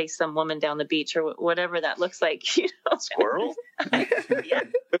chase some woman down the beach or whatever that looks like, Squirrel?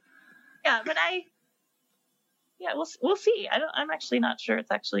 Yeah, but we'll see. I'm actually not sure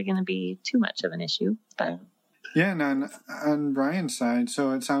it's actually going to be too much of an issue, but yeah. And on Brian's side,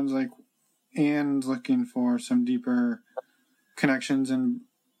 so it sounds like Anne's looking for some deeper connections, and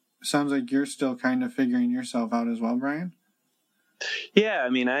sounds like you're still kind of figuring yourself out as well, Brian. Yeah, I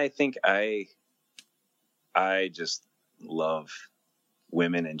mean, I think I just love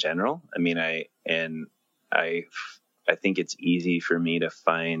women in general. I mean, I think it's easy for me to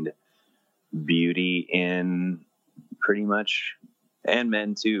find beauty in pretty much, and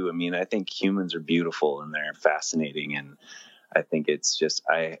men too. I mean, I think humans are beautiful and they're fascinating, and I think it's just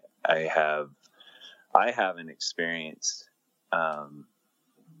I haven't experienced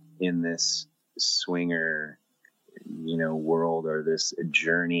in this swinger world, or this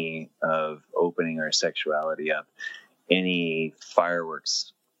journey of opening our sexuality up, any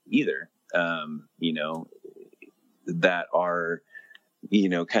fireworks either, that are,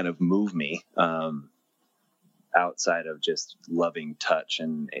 kind of move me. outside of just loving touch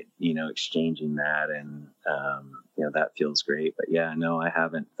and, exchanging that. And, that feels great. But yeah, no, I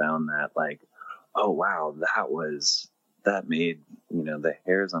haven't found that like, oh, wow, that made, the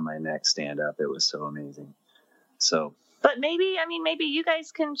hairs on my neck stand up. It was so amazing. So. But maybe you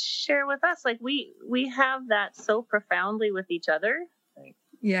guys can share with us, like we have that so profoundly with each other.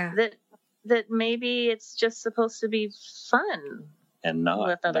 Yeah. That maybe it's just supposed to be fun. And not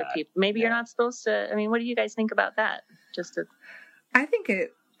with other people. Maybe you're not supposed to. What do you guys think about that? I think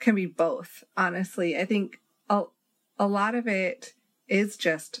it can be both, honestly. I think a lot of it is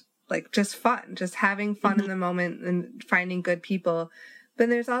just fun, just having fun in the moment and finding good people. But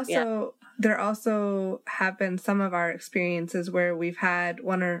there also have been some of our experiences where we've had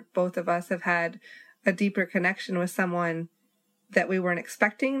one or both of us have had a deeper connection with someone that we weren't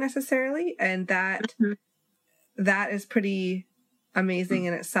expecting necessarily. And that is pretty amazing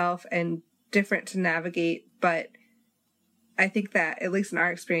in itself and different to navigate. But I think that, at least in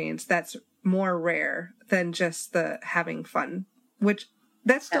our experience, that's more rare than just the having fun, which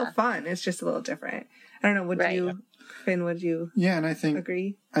that's still fun. It's just a little different. I don't know. Finn, would you and I think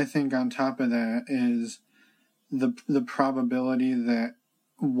agree? I think on top of that is the probability that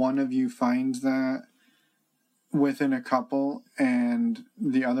one of you finds that within a couple and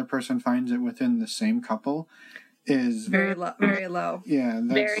the other person finds it within the same couple is very low. Very low. Yeah,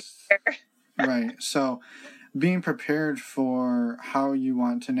 that's right. So being prepared for how you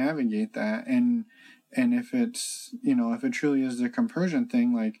want to navigate that, and if it's, if it truly is the compersion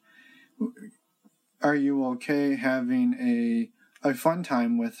thing, like, are you okay having a fun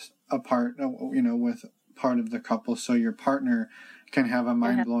time with with part of the couple so your partner can have a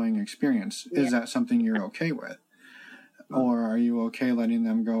mind-blowing experience? Is that something you're okay with? Or are you okay letting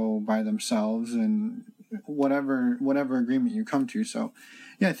them go by themselves and whatever agreement you come to? So,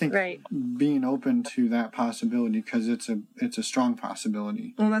 I think being open to that possibility, because it's a strong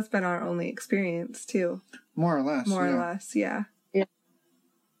possibility. Well, that's been our only experience too. More or less. Yeah.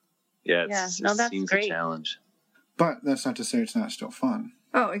 Yeah, it seems great. a challenge. But that's not to say it's not still fun.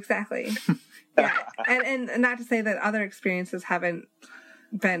 Oh, exactly. Yeah, and not to say that other experiences haven't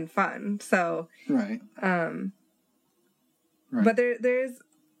been fun. So right. But there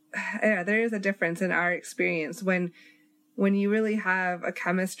is a difference in our experience when you really have a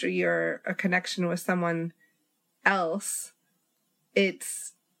chemistry or a connection with someone else.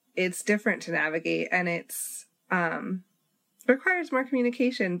 It's different to navigate, and it's requires more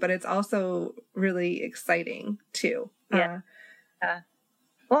communication, but it's also really exciting too.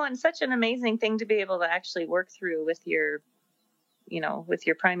 Well, and such an amazing thing to be able to actually work through with your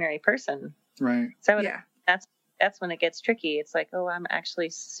primary person. Right. So that's when it gets tricky. It's like, oh, I'm actually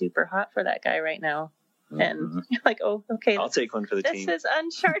super hot for that guy right now. Mm-hmm. And you're like, oh, okay. I'll take one for the team. This is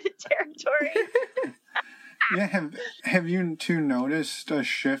uncharted territory. Yeah. Have you two noticed a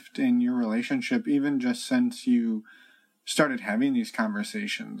shift in your relationship, even just since you started having these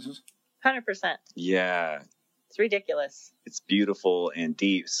conversations? 100%. Yeah. It's ridiculous. It's beautiful and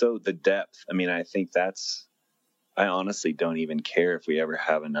deep. So the depth, I think I honestly don't even care if we ever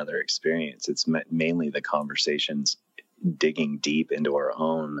have another experience. It's mainly the conversations, digging deep into our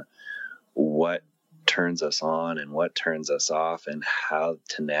own, what turns us on and what turns us off and how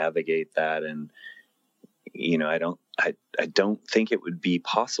to navigate that. And, I don't think it would be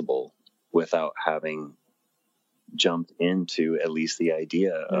possible without having jumped into at least the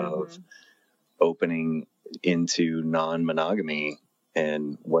idea of opening into non-monogamy,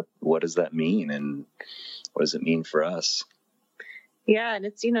 and what does that mean, and what does it mean for us? Yeah, and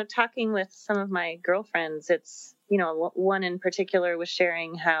it's, talking with some of my girlfriends, it's, one in particular was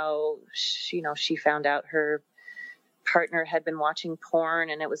sharing how she found out her partner had been watching porn,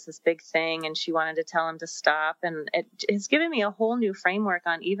 and it was this big thing, and she wanted to tell him to stop, and it has given me a whole new framework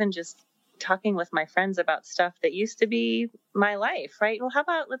on even just talking with my friends about stuff that used to be my life, right? Well, how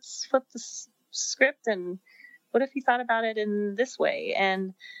about let's flip the script, and what if you thought about it in this way?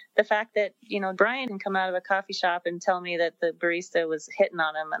 And the fact that, Brian can come out of a coffee shop and tell me that the barista was hitting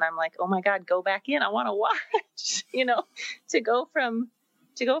on him, and I'm like, oh my God, go back in. I want to watch, to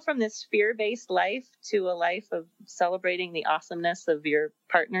go from this fear-based life to a life of celebrating the awesomeness of your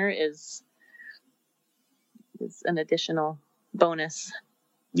partner is an additional bonus.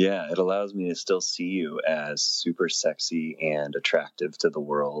 Yeah, it allows me to still see you as super sexy and attractive to the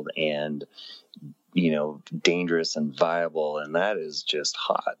world, and dangerous and viable, and that is just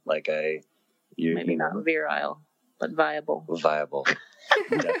hot. Like maybe not virile, but viable. Viable.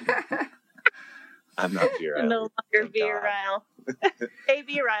 I'm not virile. No longer virile.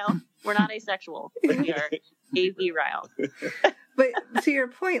 Avirile. We're not asexual, but we are avirile. But to your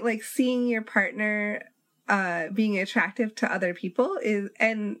point, like seeing your partner being attractive to other people is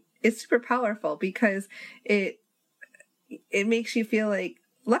super powerful, because it makes you feel like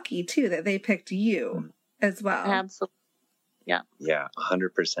lucky too that they picked you as well. Absolutely. Yeah. Yeah,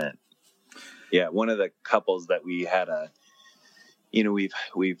 100%. Yeah, one of the couples that we had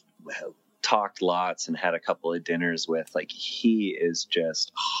we've talked lots and had a couple of dinners with, like, he is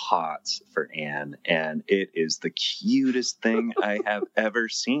just hot for Anne, and it is the cutest thing I have ever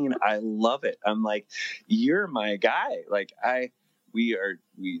seen. I love it. I'm like, you're my guy. Like,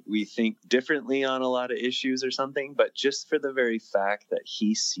 we think differently on a lot of issues or something, but just for the very fact that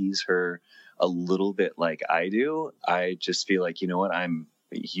he sees her a little bit like I do, I just feel like, you know what,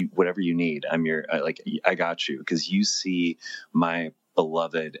 whatever you need, I got you, because you see my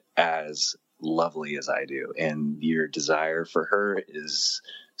beloved as lovely as I do, and your desire for her is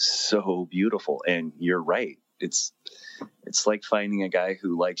so beautiful. And you're right. It's like finding a guy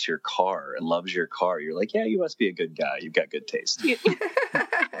who likes your car and loves your car. You're like, yeah, you must be a good guy. You've got good taste.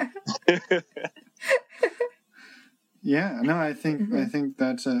 Yeah, no, I think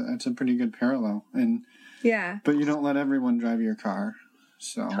that's a pretty good parallel. And yeah, but you don't let everyone drive your car.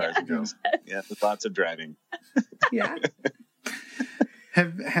 So yeah, there's lots of driving. Yeah.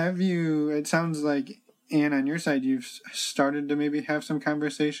 Have you? It sounds like, Anne, on your side, you've started to maybe have some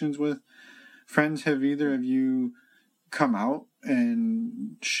conversations with friends. Have either of you come out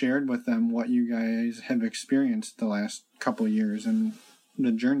and shared with them what you guys have experienced the last couple of years and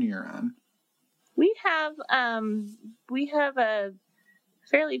the journey you're on? We have a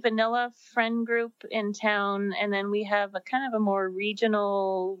fairly vanilla friend group in town, and then we have a kind of a more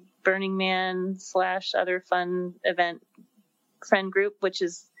regional Burning Man / other fun event friend group, which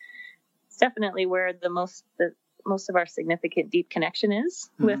is definitely where the most of our significant deep connection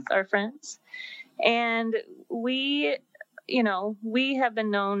is with our friends. And we have been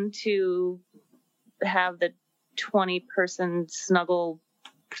known to have the 20-person snuggle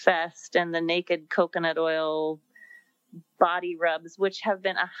fest and the naked coconut oil body rubs, which have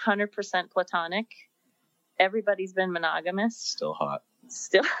been 100% platonic. Everybody's been monogamous. Still hot.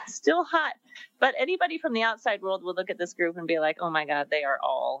 Still hot. But anybody from the outside world will look at this group and be like, oh my God, they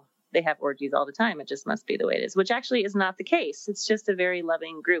have orgies all the time. It just must be the way it is, which actually is not the case. It's just a very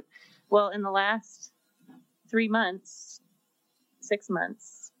loving group. Well, in the last 6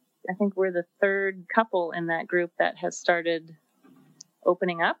 months, I think we're the third couple in that group that has started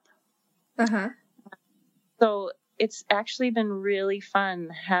opening up. Uh-huh. So it's actually been really fun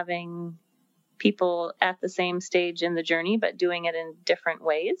having people at the same stage in the journey, but doing it in different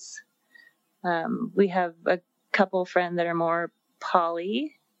ways. We have a couple friends that are more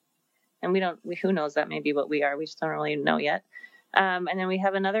poly, and who knows, that may be what we are. We just don't really know yet. And then we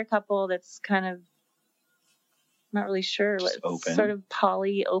have another couple that's kind of not really sure, open. Sort of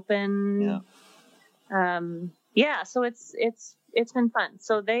poly open. Yeah. So it's been fun.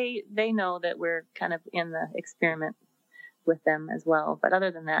 So they know that we're kind of in the experiment with them as well. But other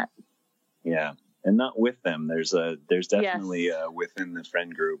than that, yeah, and not with them. There's definitely within the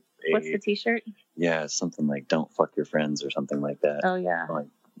friend group. What's the T-shirt? Yeah, something like "Don't fuck your friends" or something like that. Oh yeah. Like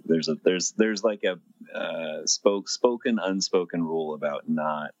there's like a spoken unspoken rule about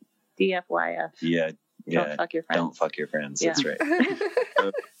not DFYF. Yeah. Don't fuck your friends. Don't fuck your friends. Yeah. That's right.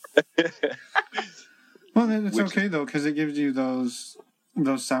 Well, it's okay though, because it gives you those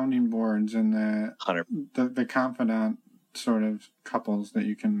sounding boards and the confidant sort of couples that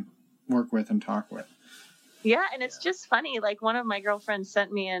you can work with and talk with. Yeah, and it's just funny. Like, one of my girlfriends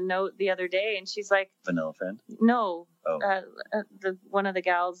sent me a note the other day, and she's like, "Vanilla friend?" No, oh. One of the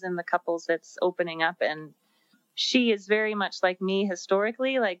gals in the couples that's opening up, and she is very much like me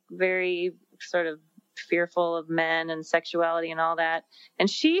historically, like very sort of fearful of men and sexuality and all that. And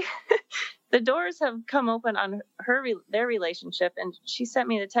she, the doors have come open on their relationship, and she sent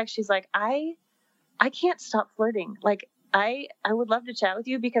me the text. She's like, I can't stop flirting. Like, I would love to chat with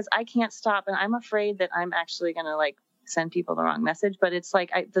you because I can't stop, and I'm afraid that I'm actually gonna like send people the wrong message. But it's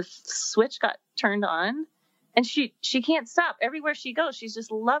like the switch got turned on, and she can't stop. Everywhere she goes, she's just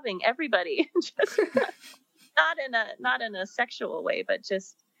loving everybody. Just not in a sexual way, but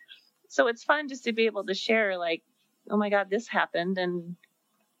just so it's fun just to be able to share, like, oh my God, this happened, and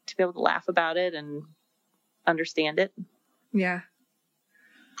to be able to laugh about it and understand it. Yeah.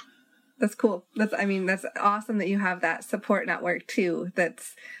 That's cool. That's awesome that you have that support network too.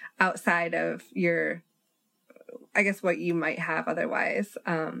 That's outside of your, I guess, what you might have otherwise,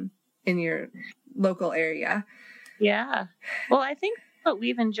 in your local area. Yeah. Well, I think what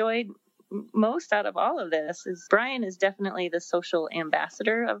we've enjoyed most out of all of this is Brian is definitely the social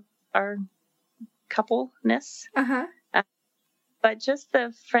ambassador of our coupleness. Uh-huh. but just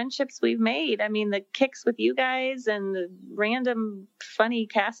the friendships we've made. I mean, the kicks with you guys and the random funny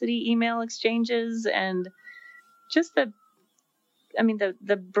Cassidy email exchanges, and just the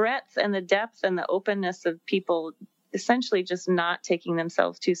breadth and the depth and the openness of people essentially just not taking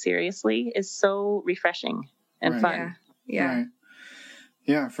themselves too seriously is so refreshing and fun. Yeah. Right.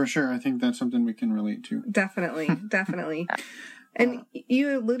 Yeah, for sure. I think that's something we can relate to. Definitely. And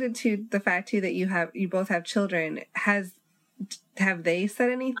you alluded to the fact too that you both have children. Have they said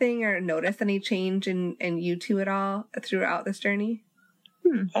anything or noticed any change in you two at all throughout this journey?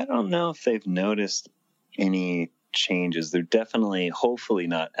 I don't know if they've noticed any changes. They're definitely, hopefully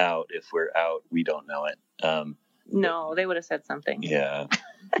not out. If we're out, we don't know it. No, they would have said something. Yeah.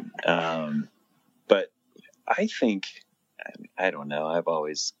 But I think, I don't know. I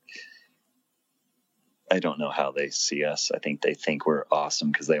don't know how they see us. I think they think we're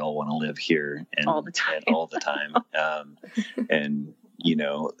awesome because they all want to live here and all the time. And,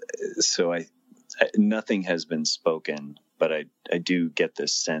 so nothing has been spoken, but I do get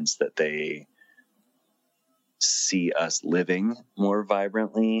this sense that they see us living more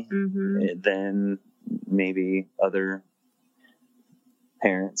vibrantly than maybe other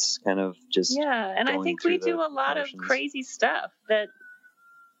parents kind of just. Yeah. And I think we do a lot of crazy stuff that,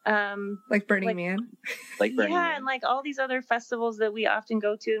 like Burning Man. Like Burning Man. And like all these other festivals that we often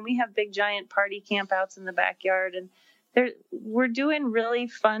go to, and we have big giant party campouts in the backyard, and we're doing really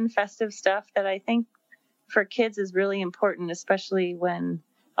fun festive stuff that I think for kids is really important, especially when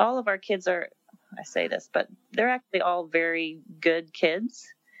all of our kids are, I say this, but they're actually all very good kids.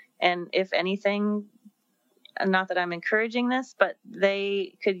 And if anything, not that I'm encouraging this, but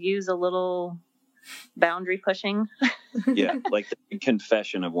they could use a little boundary pushing. Yeah, like the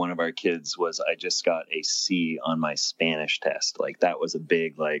confession of one of our kids was, I just got a C on my Spanish test. Like that was a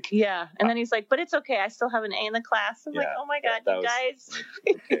big Yeah, and then he's like, but it's okay, I still have an A in the class. I'm like, oh my God, you guys.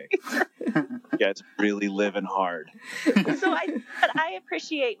 Okay. You guys really living hard. What I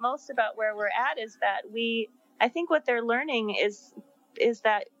appreciate most about where we're at is that I think what they're learning is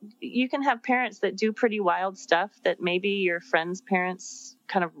that you can have parents that do pretty wild stuff that maybe your friends' parents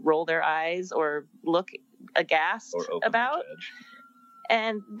kind of roll their eyes or look aghast about.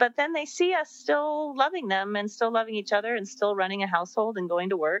 But then they see us still loving them and still loving each other and still running a household and going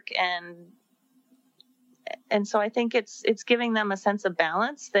to work. And so I think it's giving them a sense of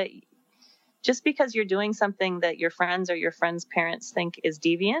balance, that just because you're doing something that your friends or your friends' parents think is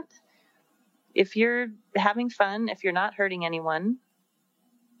deviant, if you're having fun, if you're not hurting anyone,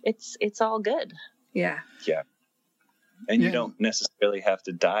 it's all good. Yeah. Yeah. And you don't necessarily have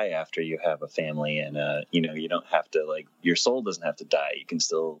to die after you have a family, and you don't have to, your soul doesn't have to die. You can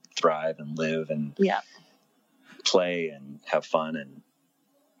still thrive and live and play and have fun. And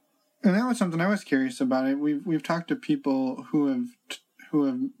that was something I was curious about. It. We've talked to people who have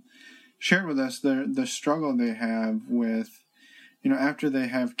shared with us the struggle they have with, after they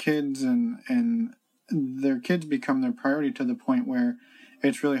have kids and their kids become their priority to the point where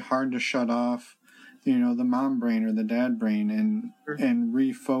it's really hard to shut off, the mom brain or the dad brain and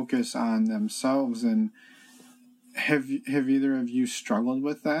refocus on themselves. And have either of you struggled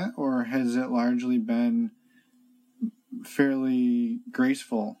with that, or has it largely been fairly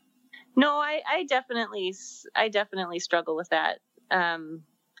graceful? No, I definitely struggle with that. In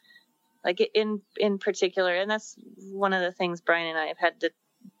particular, and that's one of the things Brian and I have had to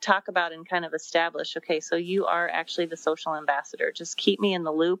talk about and kind of establish. Okay, so you are actually the social ambassador. Just keep me in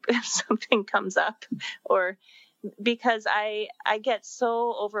the loop if something comes up, or because I get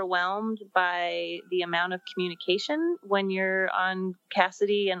so overwhelmed by the amount of communication when you're on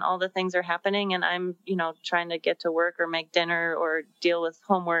Cassidy and all the things are happening, and I'm trying to get to work or make dinner or deal with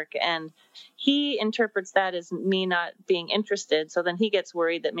homework, and he interprets that as me not being interested. So then he gets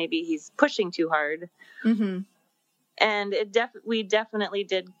worried that maybe he's pushing too hard. Mm-hmm. And we definitely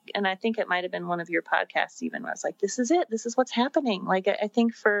did. And I think it might've been one of your podcasts even, where I was like, this is it. This is what's happening. Like, I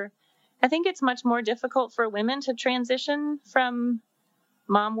think it's much more difficult for women to transition from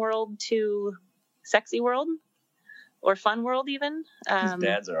mom world to sexy world or fun world even. Because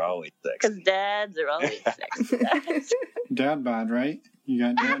dads are always sexy. Dad bod, right? You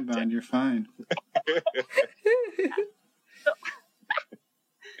got dad bod, you're fine.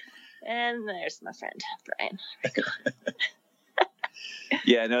 And there's my friend, Brian.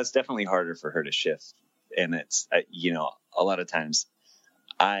 Yeah, no, it's definitely harder for her to shift. And it's, a lot of times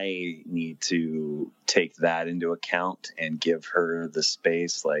I need to take that into account and give her the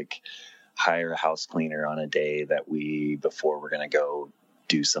space, like hire a house cleaner on a day before we're going to go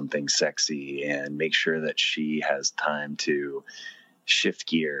do something sexy, and make sure that she has time to shift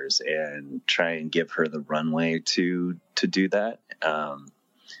gears and try and give her the runway to do that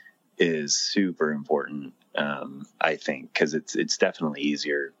is super important. I think, because it's definitely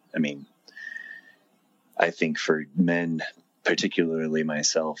easier. I mean, I think for men, particularly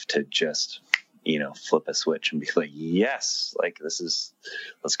myself, to just, flip a switch and be like, yes, like let's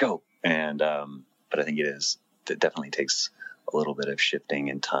go. And, but I think it definitely takes a little bit of shifting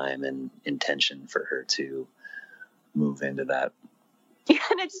in time and intention for her to move into that. Yeah,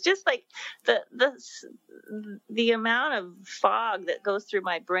 and it's just like the amount of fog that goes through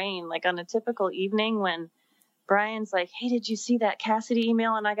my brain, like on a typical evening when Brian's like, hey, did you see that Cassidy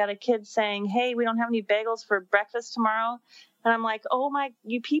email? And I got a kid saying, hey, we don't have any bagels for breakfast tomorrow. And I'm like, oh my,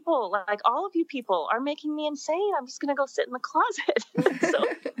 you people, like all of you people are making me insane. I'm just going to go sit in the closet.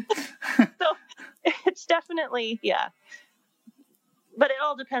 So it's definitely, yeah. But it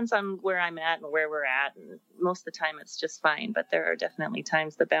all depends on where I'm at and where we're at. And most of the time it's just fine. But there are definitely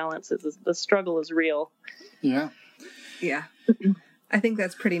times the struggle is real. Yeah. Yeah. I think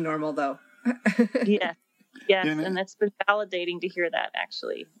that's pretty normal though. Yeah. Yes, and it's been validating to hear that,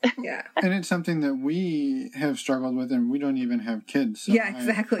 actually. Yeah. And it's something that we have struggled with, and we don't even have kids. So yeah,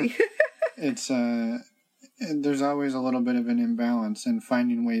 exactly. There's always a little bit of an imbalance, and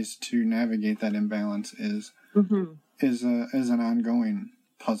finding ways to navigate that imbalance is an ongoing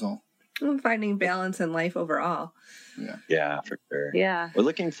puzzle. And finding balance in life overall. Yeah. Yeah, for sure. Yeah. We're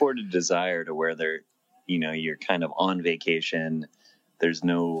looking forward to Desire, to where you're kind of on vacation. There's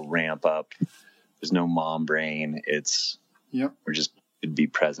no ramp up. There's no mom brain. We're just to be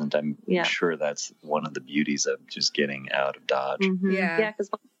present. I'm sure that's one of the beauties of just getting out of Dodge. Mm-hmm. Yeah. Yeah,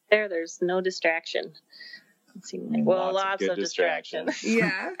 because there's no distraction. It seems like, lots of distractions.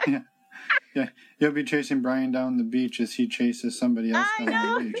 Yeah. Yeah. You'll be chasing Brian down the beach as he chases somebody else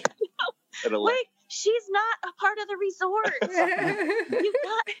down the beach. Wait, she's not a part of the resort.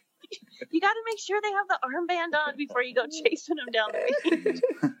 You got to make sure they have the armband on before you go chasing them down the beach.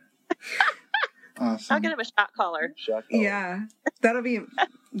 Awesome. I'll get him a shot collar. Yeah, that'll be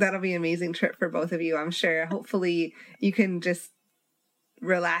an amazing trip for both of you, I'm sure. Hopefully you can just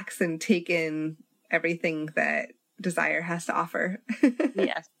relax and take in everything that Desire has to offer.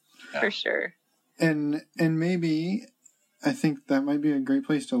 Yes, for sure. And maybe I think that might be a great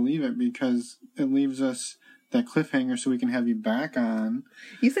place to leave it, because it leaves us that cliffhanger so we can have you back on.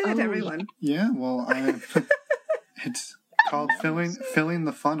 You say that to everyone. Yeah, well, it's called filling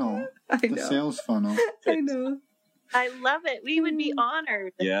the funnel. The sales funnel. I know. I love it. We would be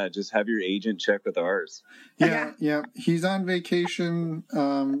honored. Yeah, just have your agent check with ours. Yeah. He's on vacation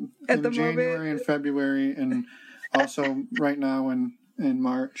in January and February, and also right now in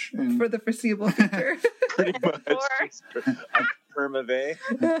March. And for the foreseeable future. Pretty much. Permavay.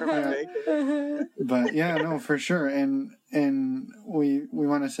 But yeah, no, for sure. And we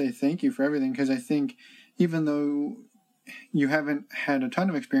want to say thank you for everything, because I think even though you haven't had a ton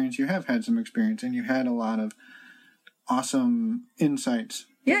of experience, you have had some experience, and you had a lot of awesome insights.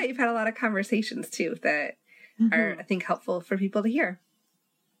 Yeah, you've had a lot of conversations too that are, I think, helpful for people to hear.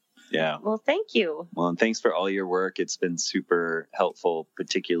 Yeah. Well, thank you. Well, and thanks for all your work. It's been super helpful,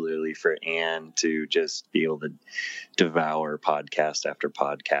 particularly for Anne, to just be able to devour podcast after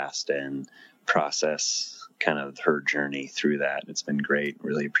podcast and process kind of her journey through that. It's been great.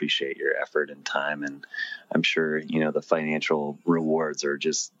 Really appreciate your effort and time. And I'm sure, the financial rewards are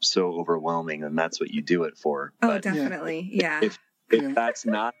just so overwhelming, and that's what you do it for. Oh, but definitely. Yeah. If that's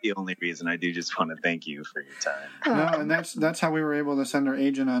not the only reason, I do just want to thank you for your time. No, and that's how we were able to send our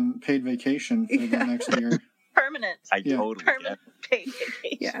agent on paid vacation for the next year. Permanent. I totally Permanent paid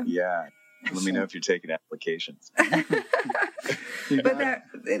vacation. Yeah. Let me know if you're taking applications. But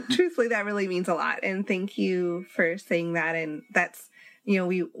truthfully, that really means a lot. And thank you for saying that. And that's,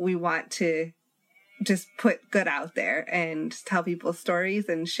 we want to just put good out there and tell people stories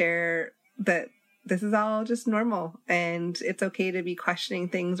and share that this is all just normal, and it's okay to be questioning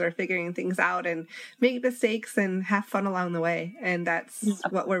things or figuring things out and make mistakes and have fun along the way. And that's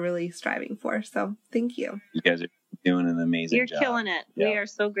what we're really striving for. So thank you. You guys are doing an amazing job. You're killing it. Yeah. We are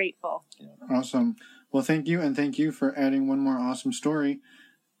so grateful. Yeah. Awesome. Well, thank you. And thank you for adding one more awesome story.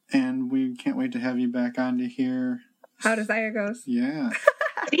 And we can't wait to have you back on to hear how Desire goes. Yeah.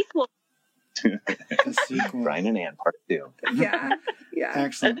 Sequel. The sequel. Brian and Ann, part 2. Yeah. Yeah.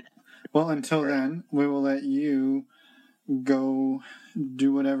 Excellent. Well, until then, we will let you go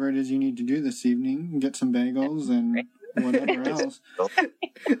do whatever it is you need to do this evening. Get some bagels and whatever else.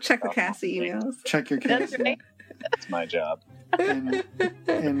 Check the Cassie emails. Check your Cassie. That's right. That's my job. And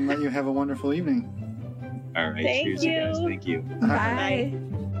let you have a wonderful evening. All right. Thank Cheers, you. guys. Thank you. Bye.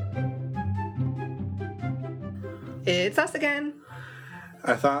 It's us again.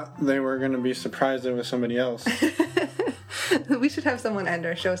 I thought they were going to be surprised it was somebody else. We should have someone end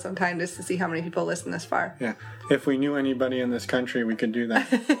our show sometime just to see how many people listen this far. Yeah. If we knew anybody in this country, we could do that.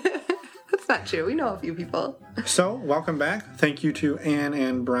 That's not true. We know a few people. So, welcome back. Thank you to Anne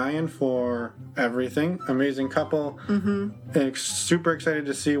and Brian for everything. Amazing couple. Mm-hmm. Super excited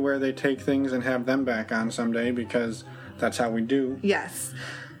to see where they take things and have them back on someday, because that's how we do. Yes.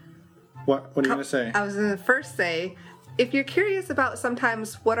 What are you going to say? I was going to first say, if you're curious about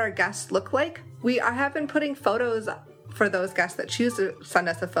sometimes what our guests look like, I have been putting photos for those guests that choose to send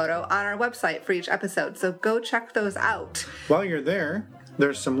us a photo on our website for each episode. So go check those out. While you're there,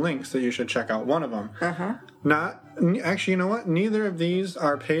 there's some links that you should check out. One of them. Actually, you know what? Neither of these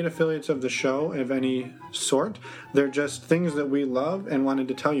are paid affiliates of the show of any sort. They're just things that we love and wanted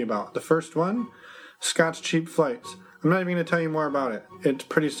to tell you about. The first one, Scott's Cheap Flights. I'm not even going to tell you more about it. It's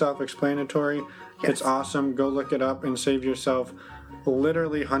pretty self-explanatory. Yes. It's awesome. Go look it up and save yourself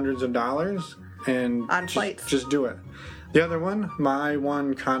literally hundreds of dollars. And on flights. Just do it. The other one, My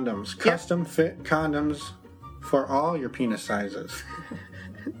One Condoms. Custom fit condoms for all your penis sizes.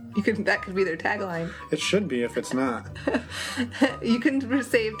 That could be their tagline. It should be if it's not. You can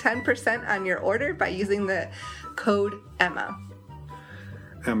save 10% on your order by using the code Emma.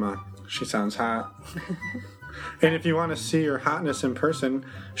 Emma. She sounds hot. And if you want to see her hotness in person,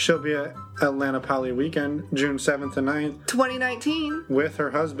 she'll be at Atlanta Poly Weekend, June 7th and 9th. 2019. With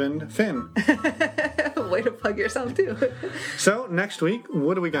her husband, Finn. Way to plug yourself, too. So, next week,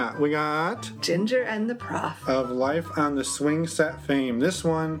 what do we got? We got... Ginger and the Prof. Of Life on the Swing Set fame. This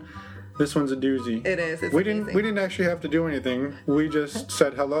one's a doozy. It is. We didn't actually have to do anything. We just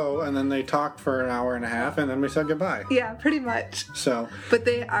said hello, and then they talked for an hour and a half, and then we said goodbye. Yeah, pretty much. So, but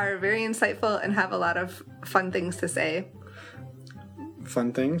they are very insightful and have a lot of fun things to say.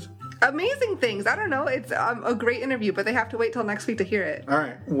 Fun things? Amazing things. I don't know. It's a great interview, but they have to wait till next week to hear it. All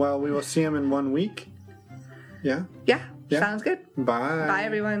right. Well, we will see them in 1 week. Yeah? Yeah. Sounds good. Bye. Bye,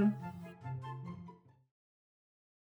 everyone.